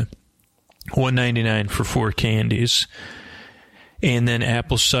molds. $1.99 for 4 candies. And then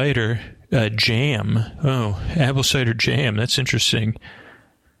apple cider jam. Oh, apple cider jam. That's interesting.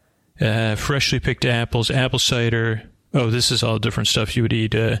 Freshly picked apples, apple cider. Oh, this is all different stuff you would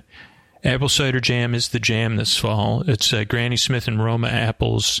eat. Apple cider jam is the jam this fall. It's Granny Smith and Roma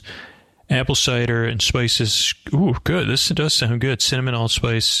apples, apple cider, and spices. Ooh, good. This does sound good. Cinnamon,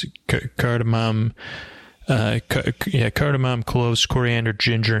 allspice, cardamom, cardamom, cloves, coriander,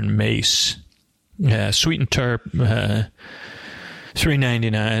 ginger, and mace. Sweet and tart.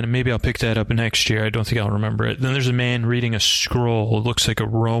 $3.99. Maybe I'll pick that up next year. I don't think I'll remember it. Then there's a man reading a scroll. It looks like a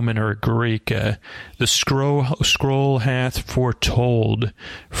Roman or a Greek. The scroll hath foretold,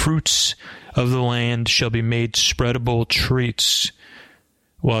 fruits of the land shall be made spreadable treats,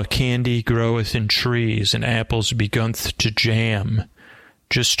 while candy groweth in trees, and apples begunneth to jam.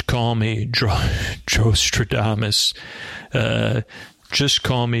 Just call me Jostradamus. Just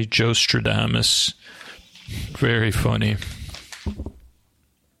call me Jostradamus. Very funny.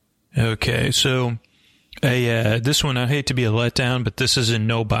 Okay, so this one, I hate to be a letdown, but this is a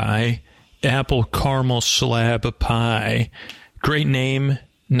no-buy. Apple caramel slab pie. Great name,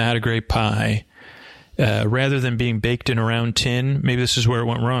 not a great pie. Rather than being baked in a round tin, maybe this is where it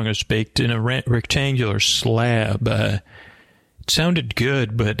went wrong. It was baked in a rectangular slab. It sounded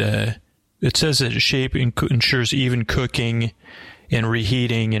good, but it says that shape ensures even cooking and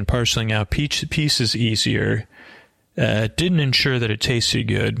reheating and parceling out pieces easier. Didn't ensure that it tasted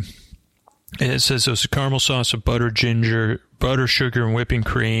good. And it says it was a caramel sauce of butter, ginger, butter, sugar, and whipping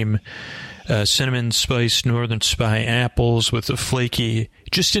cream, cinnamon spice, northern spy apples with a flaky.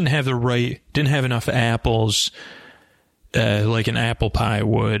 Just didn't have enough apples like an apple pie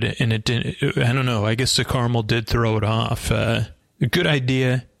would, and it didn't. I don't know. I guess the caramel did throw it off. A good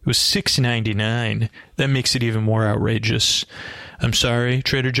idea. It was $6.99. That makes it even more outrageous. I'm sorry,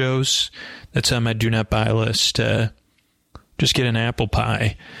 Trader Joe's. That's on my do not buy list. Just get an apple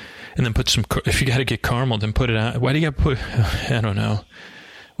pie, and then put some. If you got to get caramel, then put it on. Why do you got to put? I don't know.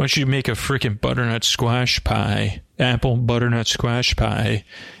 Why don't you make a freaking butternut squash pie, apple butternut squash pie,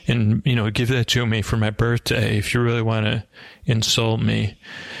 and give that to me for my birthday if you really want to insult me.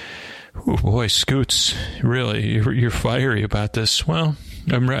 Oh boy, Scoots, really, you're fiery about this. Well,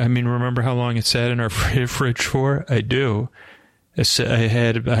 remember how long it sat in our fridge for? I do. I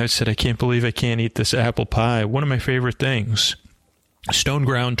said, I can't believe I can't eat this apple pie. One of my favorite things. Stone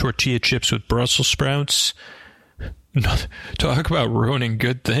ground tortilla chips with Brussels sprouts. Talk about ruining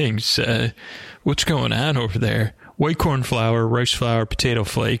good things. What's going on over there? White corn flour, rice flour, potato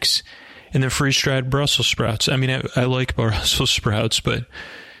flakes, and then freeze-dried Brussels sprouts. I mean, I like Brussels sprouts, but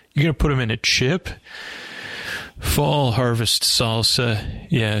you're going to put them in a chip? Fall harvest salsa.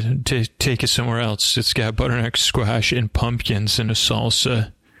 Yeah, take it somewhere else. It's got butternut squash and pumpkins in a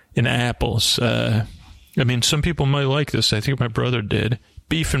salsa and apples. Some people might like this. I think my brother did.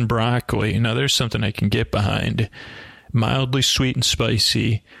 Beef and broccoli. Now, there's something I can get behind. Mildly sweet and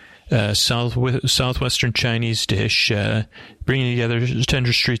spicy. Southwestern Chinese dish. Bringing together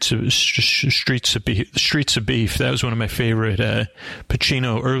tender streets of beef. That was one of my favorite early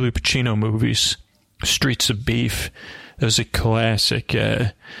Pacino movies. Streets of Beef. That was a classic.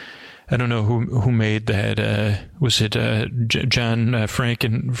 I don't know who made that. Was it John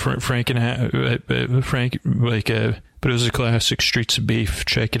Franken? But it was a classic. Streets of Beef.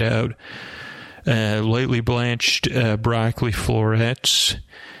 Check it out. Lightly blanched broccoli florets,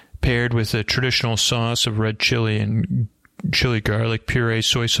 paired with a traditional sauce of red chili and chili garlic puree,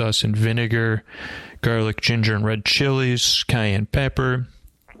 soy sauce and vinegar, garlic, ginger, and red chilies, cayenne pepper.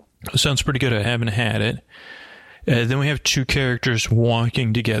 Sounds pretty good. I haven't had it. Then we have two characters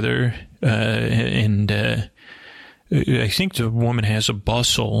walking together, and I think the woman has a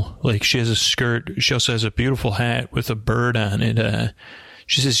bustle. Like, she has a skirt. She also has a beautiful hat with a bird on it.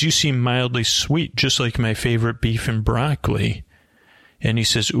 She says, "You seem mildly sweet, just like my favorite beef and broccoli." And he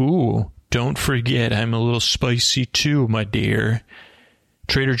says, "Ooh, don't forget, I'm a little spicy too, my dear."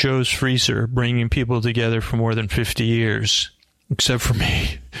 Trader Joe's freezer, bringing people together for more than 50 years. Except for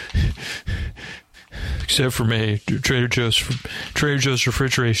me. Trader Joe's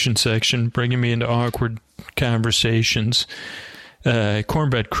refrigeration section, bringing me into awkward conversations.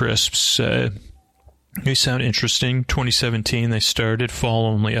 Cornbread crisps. They sound interesting. 2017, they started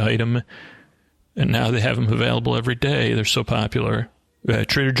fall-only item, and now they have them available every day. They're so popular.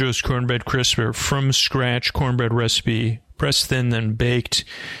 Trader Joe's cornbread crisps are from-scratch cornbread recipe, pressed thin, then baked.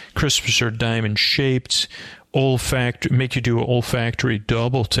 Crisps are diamond-shaped. Make you do an olfactory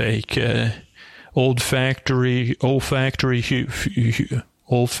double take. Olfactory.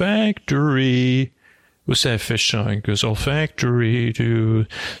 What's that fish song? It goes olfactory to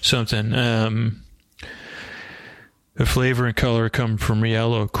something. The flavor and color come from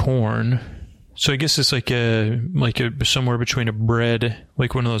yellow corn. So I guess it's like a somewhere between a bread,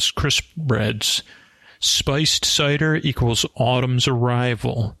 like one of those crisp breads. Spiced cider equals autumn's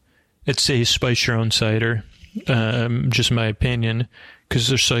arrival. I'd say spice your own cider. Just my opinion, because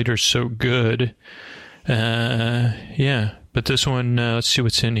their cider's so good. Yeah, but this one, let's see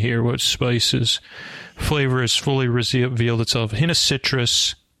what's in here. What spices? Flavor has fully revealed itself. A hint of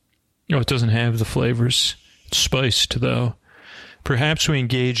citrus. Oh, it doesn't have the flavors. It's spiced, though. Perhaps we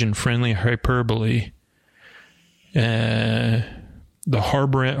engage in friendly hyperbole. The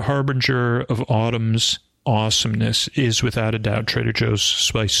harbinger of autumn's awesomeness is without a doubt Trader Joe's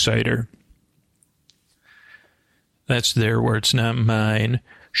spiced cider. That's their words, not mine.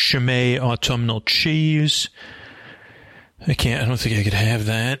 Chimay autumnal cheese. I don't think I could have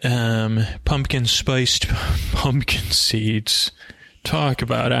that. Pumpkin spiced pumpkin seeds. Talk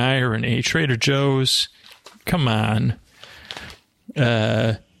about irony. Trader Joe's. Come on.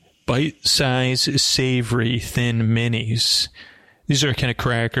 Bite-size, savory, thin minis. These are a kind of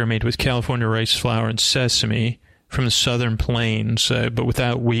cracker made with California rice flour and sesame from the southern plains, but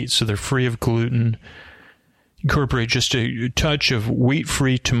without wheat, so they're free of gluten. Incorporate just a touch of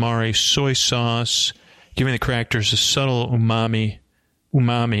wheat-free tamari soy sauce, giving the crackers a subtle umami.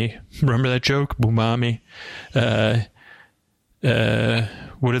 Remember that joke? Umami.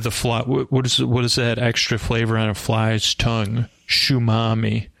 What is that extra flavor on a fly's tongue?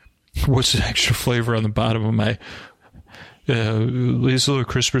 Shumami. What's the extra flavor on the bottom of my... these little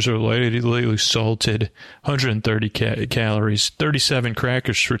crispers are lightly salted, 130 calories, 37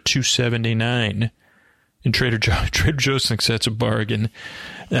 crackers for $2.79. And Trader Joe's thinks that's a bargain.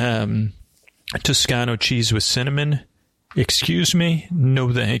 Toscano cheese with cinnamon. Excuse me?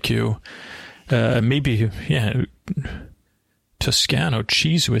 No, thank you. Maybe, Toscano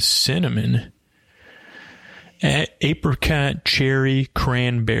cheese with cinnamon. Apricot, cherry,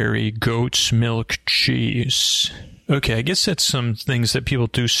 cranberry, goat's milk cheese. Okay, I guess that's some things that people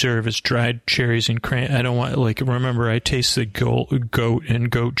do serve as dried cherries and I don't want, remember, I taste the goat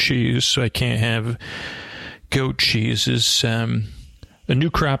and goat cheese, so I can't have goat cheeses. A new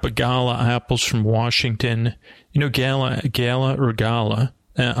crop of Gala apples from Washington. You know, Gala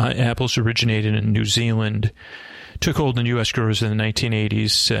apples originated in New Zealand, took hold in U.S. growers in the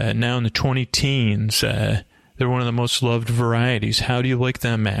 1980s. Now in the 20-teens, they're one of the most loved varieties. How do you like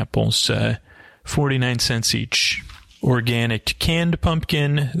them apples? 49 cents each. Organic canned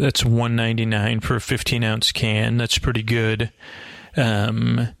pumpkin, that's $1.99 for a 15-ounce can. That's pretty good.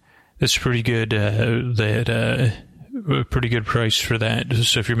 That's pretty good. A pretty good price for that.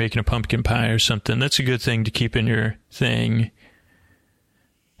 So if you're making a pumpkin pie or something, that's a good thing to keep in your thing.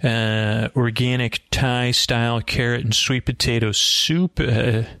 Organic Thai-style carrot and sweet potato soup.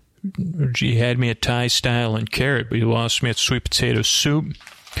 You had me at Thai-style and carrot, but you lost me at sweet potato soup.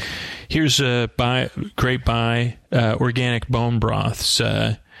 Here's a great buy, organic bone broths.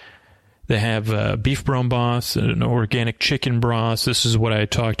 They have beef bone broth, an organic chicken broth. This is what I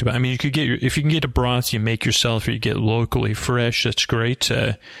talked about. I mean, if you can get a broth you make yourself or you get locally fresh, that's great.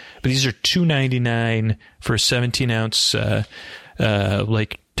 But these are $2.99 for a 17-ounce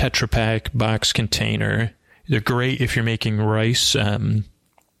Tetra Pak box container. They're great if you're making rice. To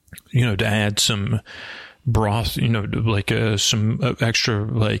add some broth, some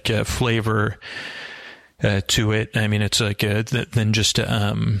extra flavor to it. I mean, it's than just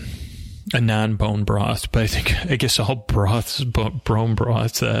a non-bone broth, but I guess all broths, bone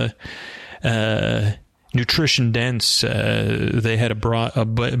broth, nutrition dense. They had a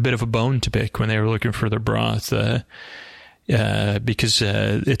bit of a bone to pick when they were looking for their broth, because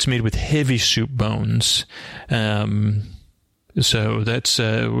it's made with heavy soup bones. So that's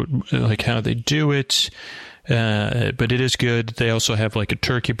how they do it. But it is good. They also have a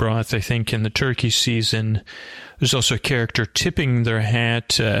turkey broth, I think, in the turkey season. There's also a character tipping their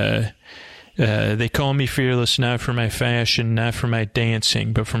hat. They call me fearless, not for my fashion, not for my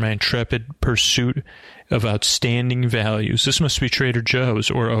dancing, but for my intrepid pursuit of outstanding values. This must be Trader Joe's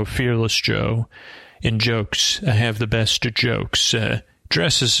or Fearless Joe. In jokes, I have the best jokes.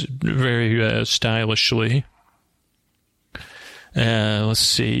 Dresses very stylishly. Let's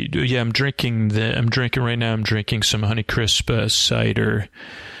see. Yeah, I'm drinking right now. I'm drinking some Honeycrisp cider.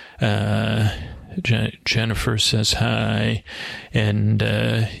 Jennifer says hi. And,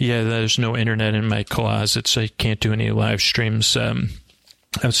 there's no internet in my closet, so I can't do any live streams,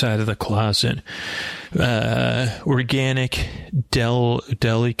 outside of the closet. Organic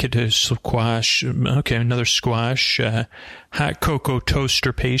delicate squash. Okay, another squash. Hot cocoa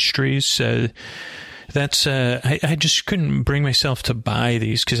toaster pastries. That's, I just couldn't bring myself to buy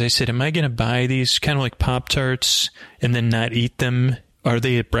these because I said, am I going to buy these kind of like Pop-Tarts and then not eat them? Are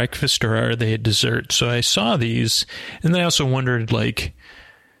they at breakfast or are they at dessert? So I saw these and then I also wondered,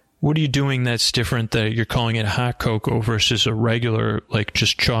 what are you doing that's different that you're calling it hot cocoa versus a regular,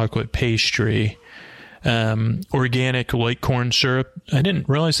 just chocolate pastry? Organic light corn syrup. I didn't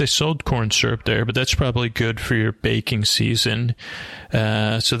realize they sold corn syrup there, but that's probably good for your baking season.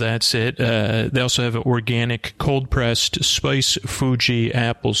 So that's it. They also have organic cold-pressed Spice Fuji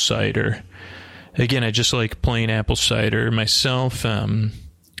apple cider. Again, I just like plain apple cider myself.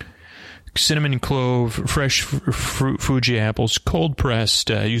 Cinnamon clove, fresh fruit Fuji apples, cold-pressed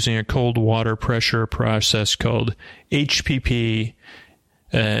using a cold water pressure process called HPP.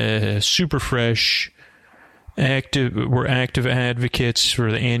 Super fresh. We're active advocates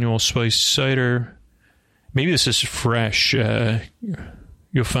for the annual spice cider. Maybe this is fresh.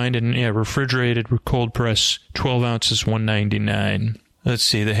 You'll find it in refrigerated with cold press, 12 ounces, $1.99. Let's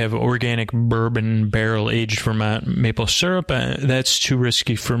see, they have organic bourbon barrel-aged Vermont maple syrup. That's too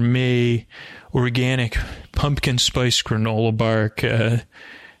risky for me. Organic pumpkin spice granola bark.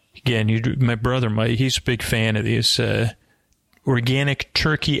 Again, my brother, Mike, he's a big fan of these. Organic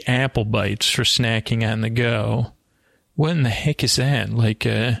turkey apple bites for snacking on the go. What in the heck is that?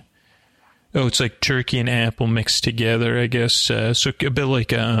 It's like turkey and apple mixed together, I guess. So a bit like,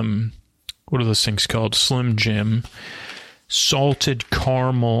 what are those things called? Slim Jim. Salted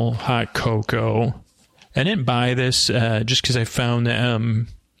caramel hot cocoa. I didn't buy this just because I found that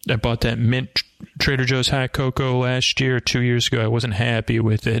I bought that mint Trader Joe's hot cocoa last year, 2 years ago. I wasn't happy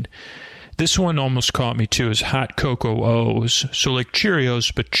with it. This one almost caught me too, is hot cocoa O's. So like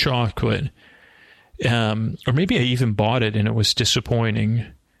Cheerios, but chocolate. Or maybe I even bought it and it was disappointing.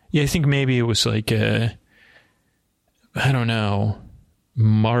 Yeah, I think maybe it was like, I don't know,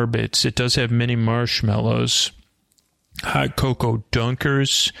 Marbits. It does have mini marshmallows. Hot cocoa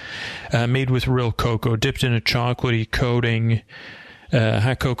Dunkers, made with real cocoa, dipped in a chocolatey coating.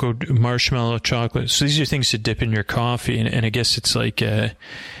 Hot cocoa, marshmallow, chocolate. So these are things to dip in your coffee, and I guess it's like,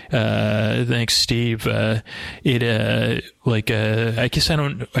 thanks, Steve. I guess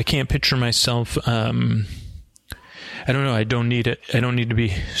I can't picture myself. I don't know. I don't need it. I don't need to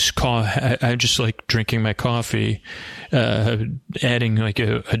be. I just like drinking my coffee. Adding like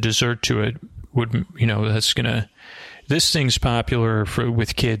a dessert to it would, that's gonna. This thing's popular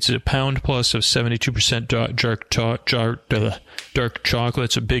with kids. A pound plus of 72% dark chocolate.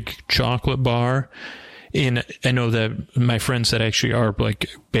 It's a big chocolate bar. And I know that my friends that actually are like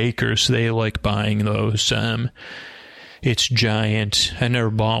bakers, they like buying those. It's giant. I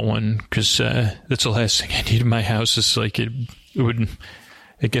never bought one because that's the last thing I need in my house. Is like it wouldn't.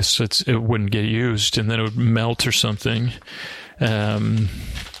 I guess it wouldn't get used, and then it would melt or something. Let's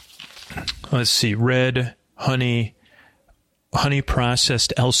see. Red honey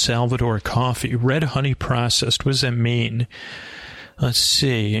processed El Salvador coffee. Red honey processed. What does that mean? Let's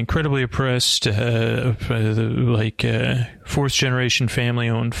see. Incredibly oppressed, fourth generation family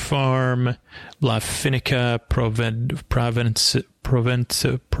owned farm. La Finica Providencia.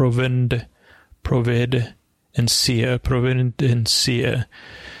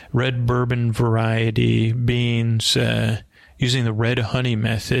 Red bourbon variety beans, using the red honey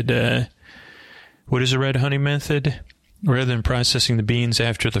method. What is a red honey method? Rather than processing the beans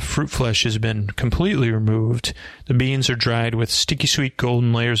after the fruit flesh has been completely removed, the beans are dried with sticky sweet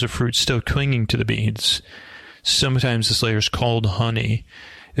golden layers of fruit still clinging to the beans. Sometimes this layer is called honey.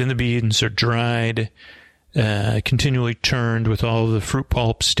 Then the beans are dried, continually turned with all of the fruit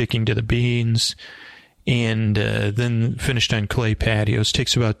pulp sticking to the beans, and then finished on clay patios.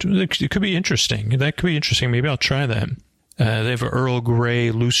 It could be interesting. That could be interesting. Maybe I'll try that. They have an Earl Grey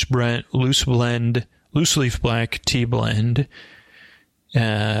loose leaf black tea blend,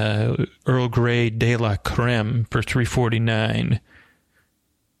 Earl Grey de la Creme for $3.49.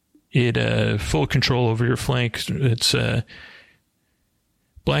 It full control over your flanks. It's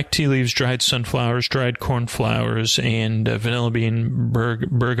black tea leaves, dried sunflowers, dried cornflowers, and vanilla bean,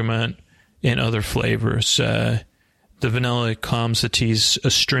 bergamot, and other flavors. The vanilla calms the tea's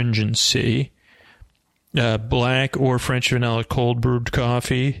astringency. Black or French vanilla cold brewed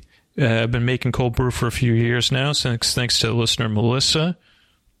coffee. I've been making cold brew for a few years now, thanks to the listener Melissa.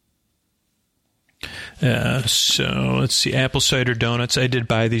 So let's see, apple cider donuts. I did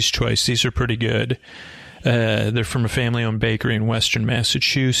buy these twice. These are pretty good. They're from a family-owned bakery in Western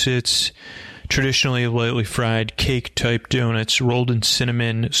Massachusetts. Traditionally lightly fried cake-type donuts rolled in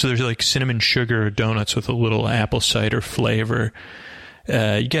cinnamon. So there's like cinnamon sugar donuts with a little apple cider flavor.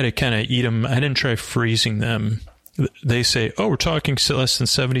 You got to kind of eat them. I didn't try freezing them. They say, we're talking less than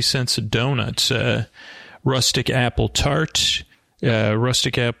 70 cents a donut. Rustic apple tart. Again,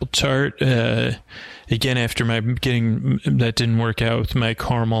 after that didn't work out with my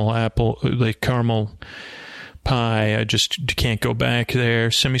caramel pie, I just can't go back there.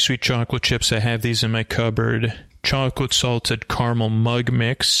 Semi-sweet chocolate chips. I have these in my cupboard. Chocolate salted caramel mug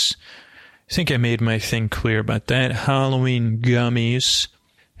mix. I think I made my thing clear about that. Halloween gummies.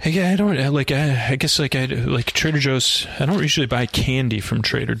 Yeah, I guess Trader Joe's. I don't usually buy candy from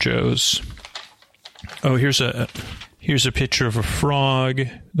Trader Joe's. Oh, here's a picture of a frog.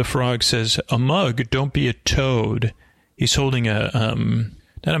 The frog says, "A mug, don't be a toad." He's holding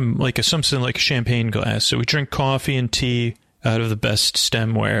something like a champagne glass. So we drink coffee and tea out of the best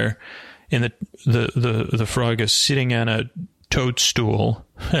stemware, and the frog is sitting on a toadstool.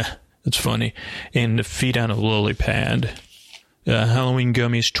 That's funny, and the feet on a lily pad. Halloween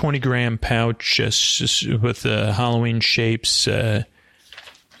gummies, 20-gram pouch with Halloween shapes.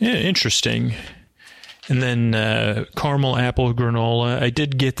 Interesting. And then caramel apple granola. I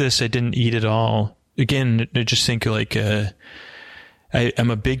did get this. I didn't eat it all. Again, I just think I'm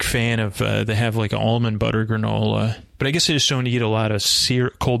a big fan of, they have like almond butter granola. But I guess I just don't eat a lot of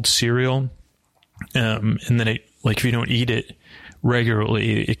cold cereal. And then if you don't eat it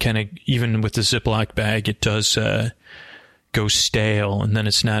regularly, it kind of, even with the Ziploc bag, it does go stale, and then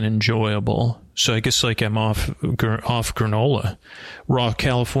it's not enjoyable. So I guess I'm off granola. Raw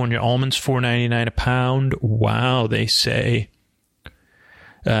California almonds, $4.99 a pound. Wow, they say.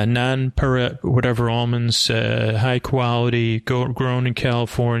 whatever almonds, high quality, grown in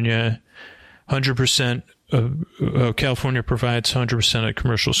California, 100%. California provides 100% of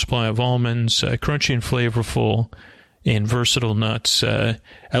commercial supply of almonds, crunchy and flavorful, and versatile nuts. I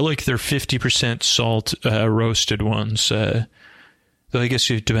like their 50% salt roasted ones. Though I guess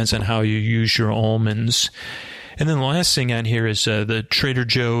it depends on how you use your almonds. And then the last thing on here is the Trader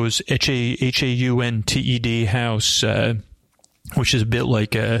Joe's Haunted house, which is a bit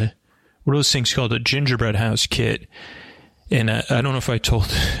like what are those things called? A gingerbread house kit. And I don't know if I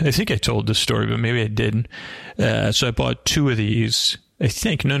think I told this story, but maybe I didn't. So I bought 2 of these. I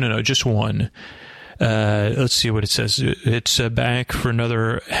think, no, just one. Let's see what it says. It's back for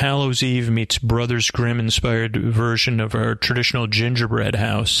another Hallows Eve meets Brothers Grimm inspired version of our traditional gingerbread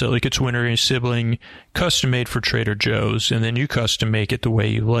house. So like its winter sibling, custom made for Trader Joe's, and then you custom make it the way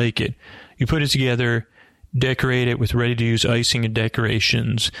you like it. You put it together, decorate it with ready to use icing and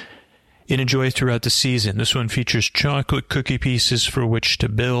decorations, and enjoy throughout the season. This one features chocolate cookie pieces for which to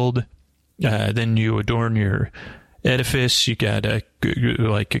build. Then you adorn your edifice. You got a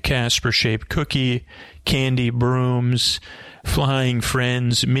Casper-shaped cookie, candy, brooms, flying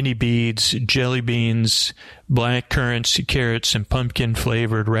friends, mini beads, jelly beans, black currants, carrots, and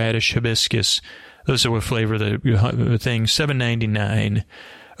pumpkin-flavored radish hibiscus. Those are what flavor the thing. $7.99.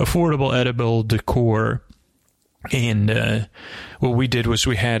 Affordable edible decor. And what we did was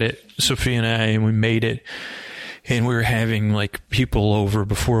we had it, Sophia and I, and we made it. And we were having like people over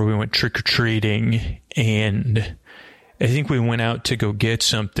before we went trick-or-treating. And I think we went out to go get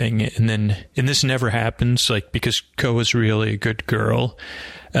something. And this never happens, like, because Koa's really a good girl.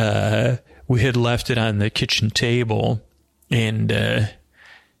 We had left it on the kitchen table and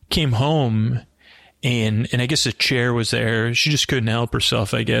came home. And I guess a chair was there. She just couldn't help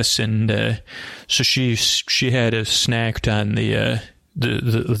herself, I guess. And so she had a snacked on the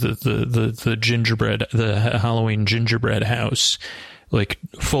gingerbread, the Halloween gingerbread house, like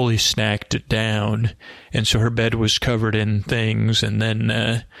fully snacked it down. And so her bed was covered in things. And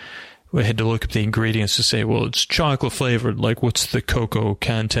then we had to look up the ingredients to say, well, it's chocolate flavored. Like, what's the cocoa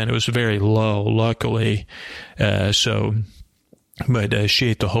content? It was very low, luckily. But she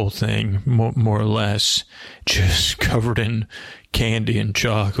ate the whole thing, more or less, just covered in candy and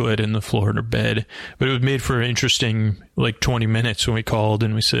chocolate in the floor in her bed. But it was made for an interesting, 20 minutes when we called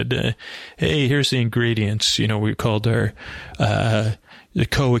and we said, hey, here's the ingredients. We called our the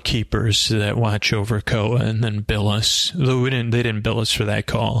Koa keepers that watch over Koa and then bill us. Though they didn't bill us for that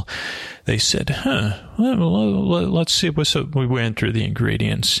call. They said, let's see what's up. We went through the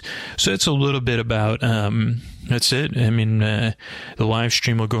ingredients. So it's a little bit about, that's it. I mean, the live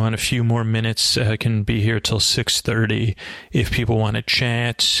stream will go on a few more minutes. Can be here till 6:30 if people want to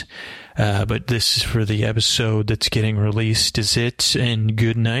chat. But this is for the episode that's getting released. Is it? And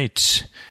good night.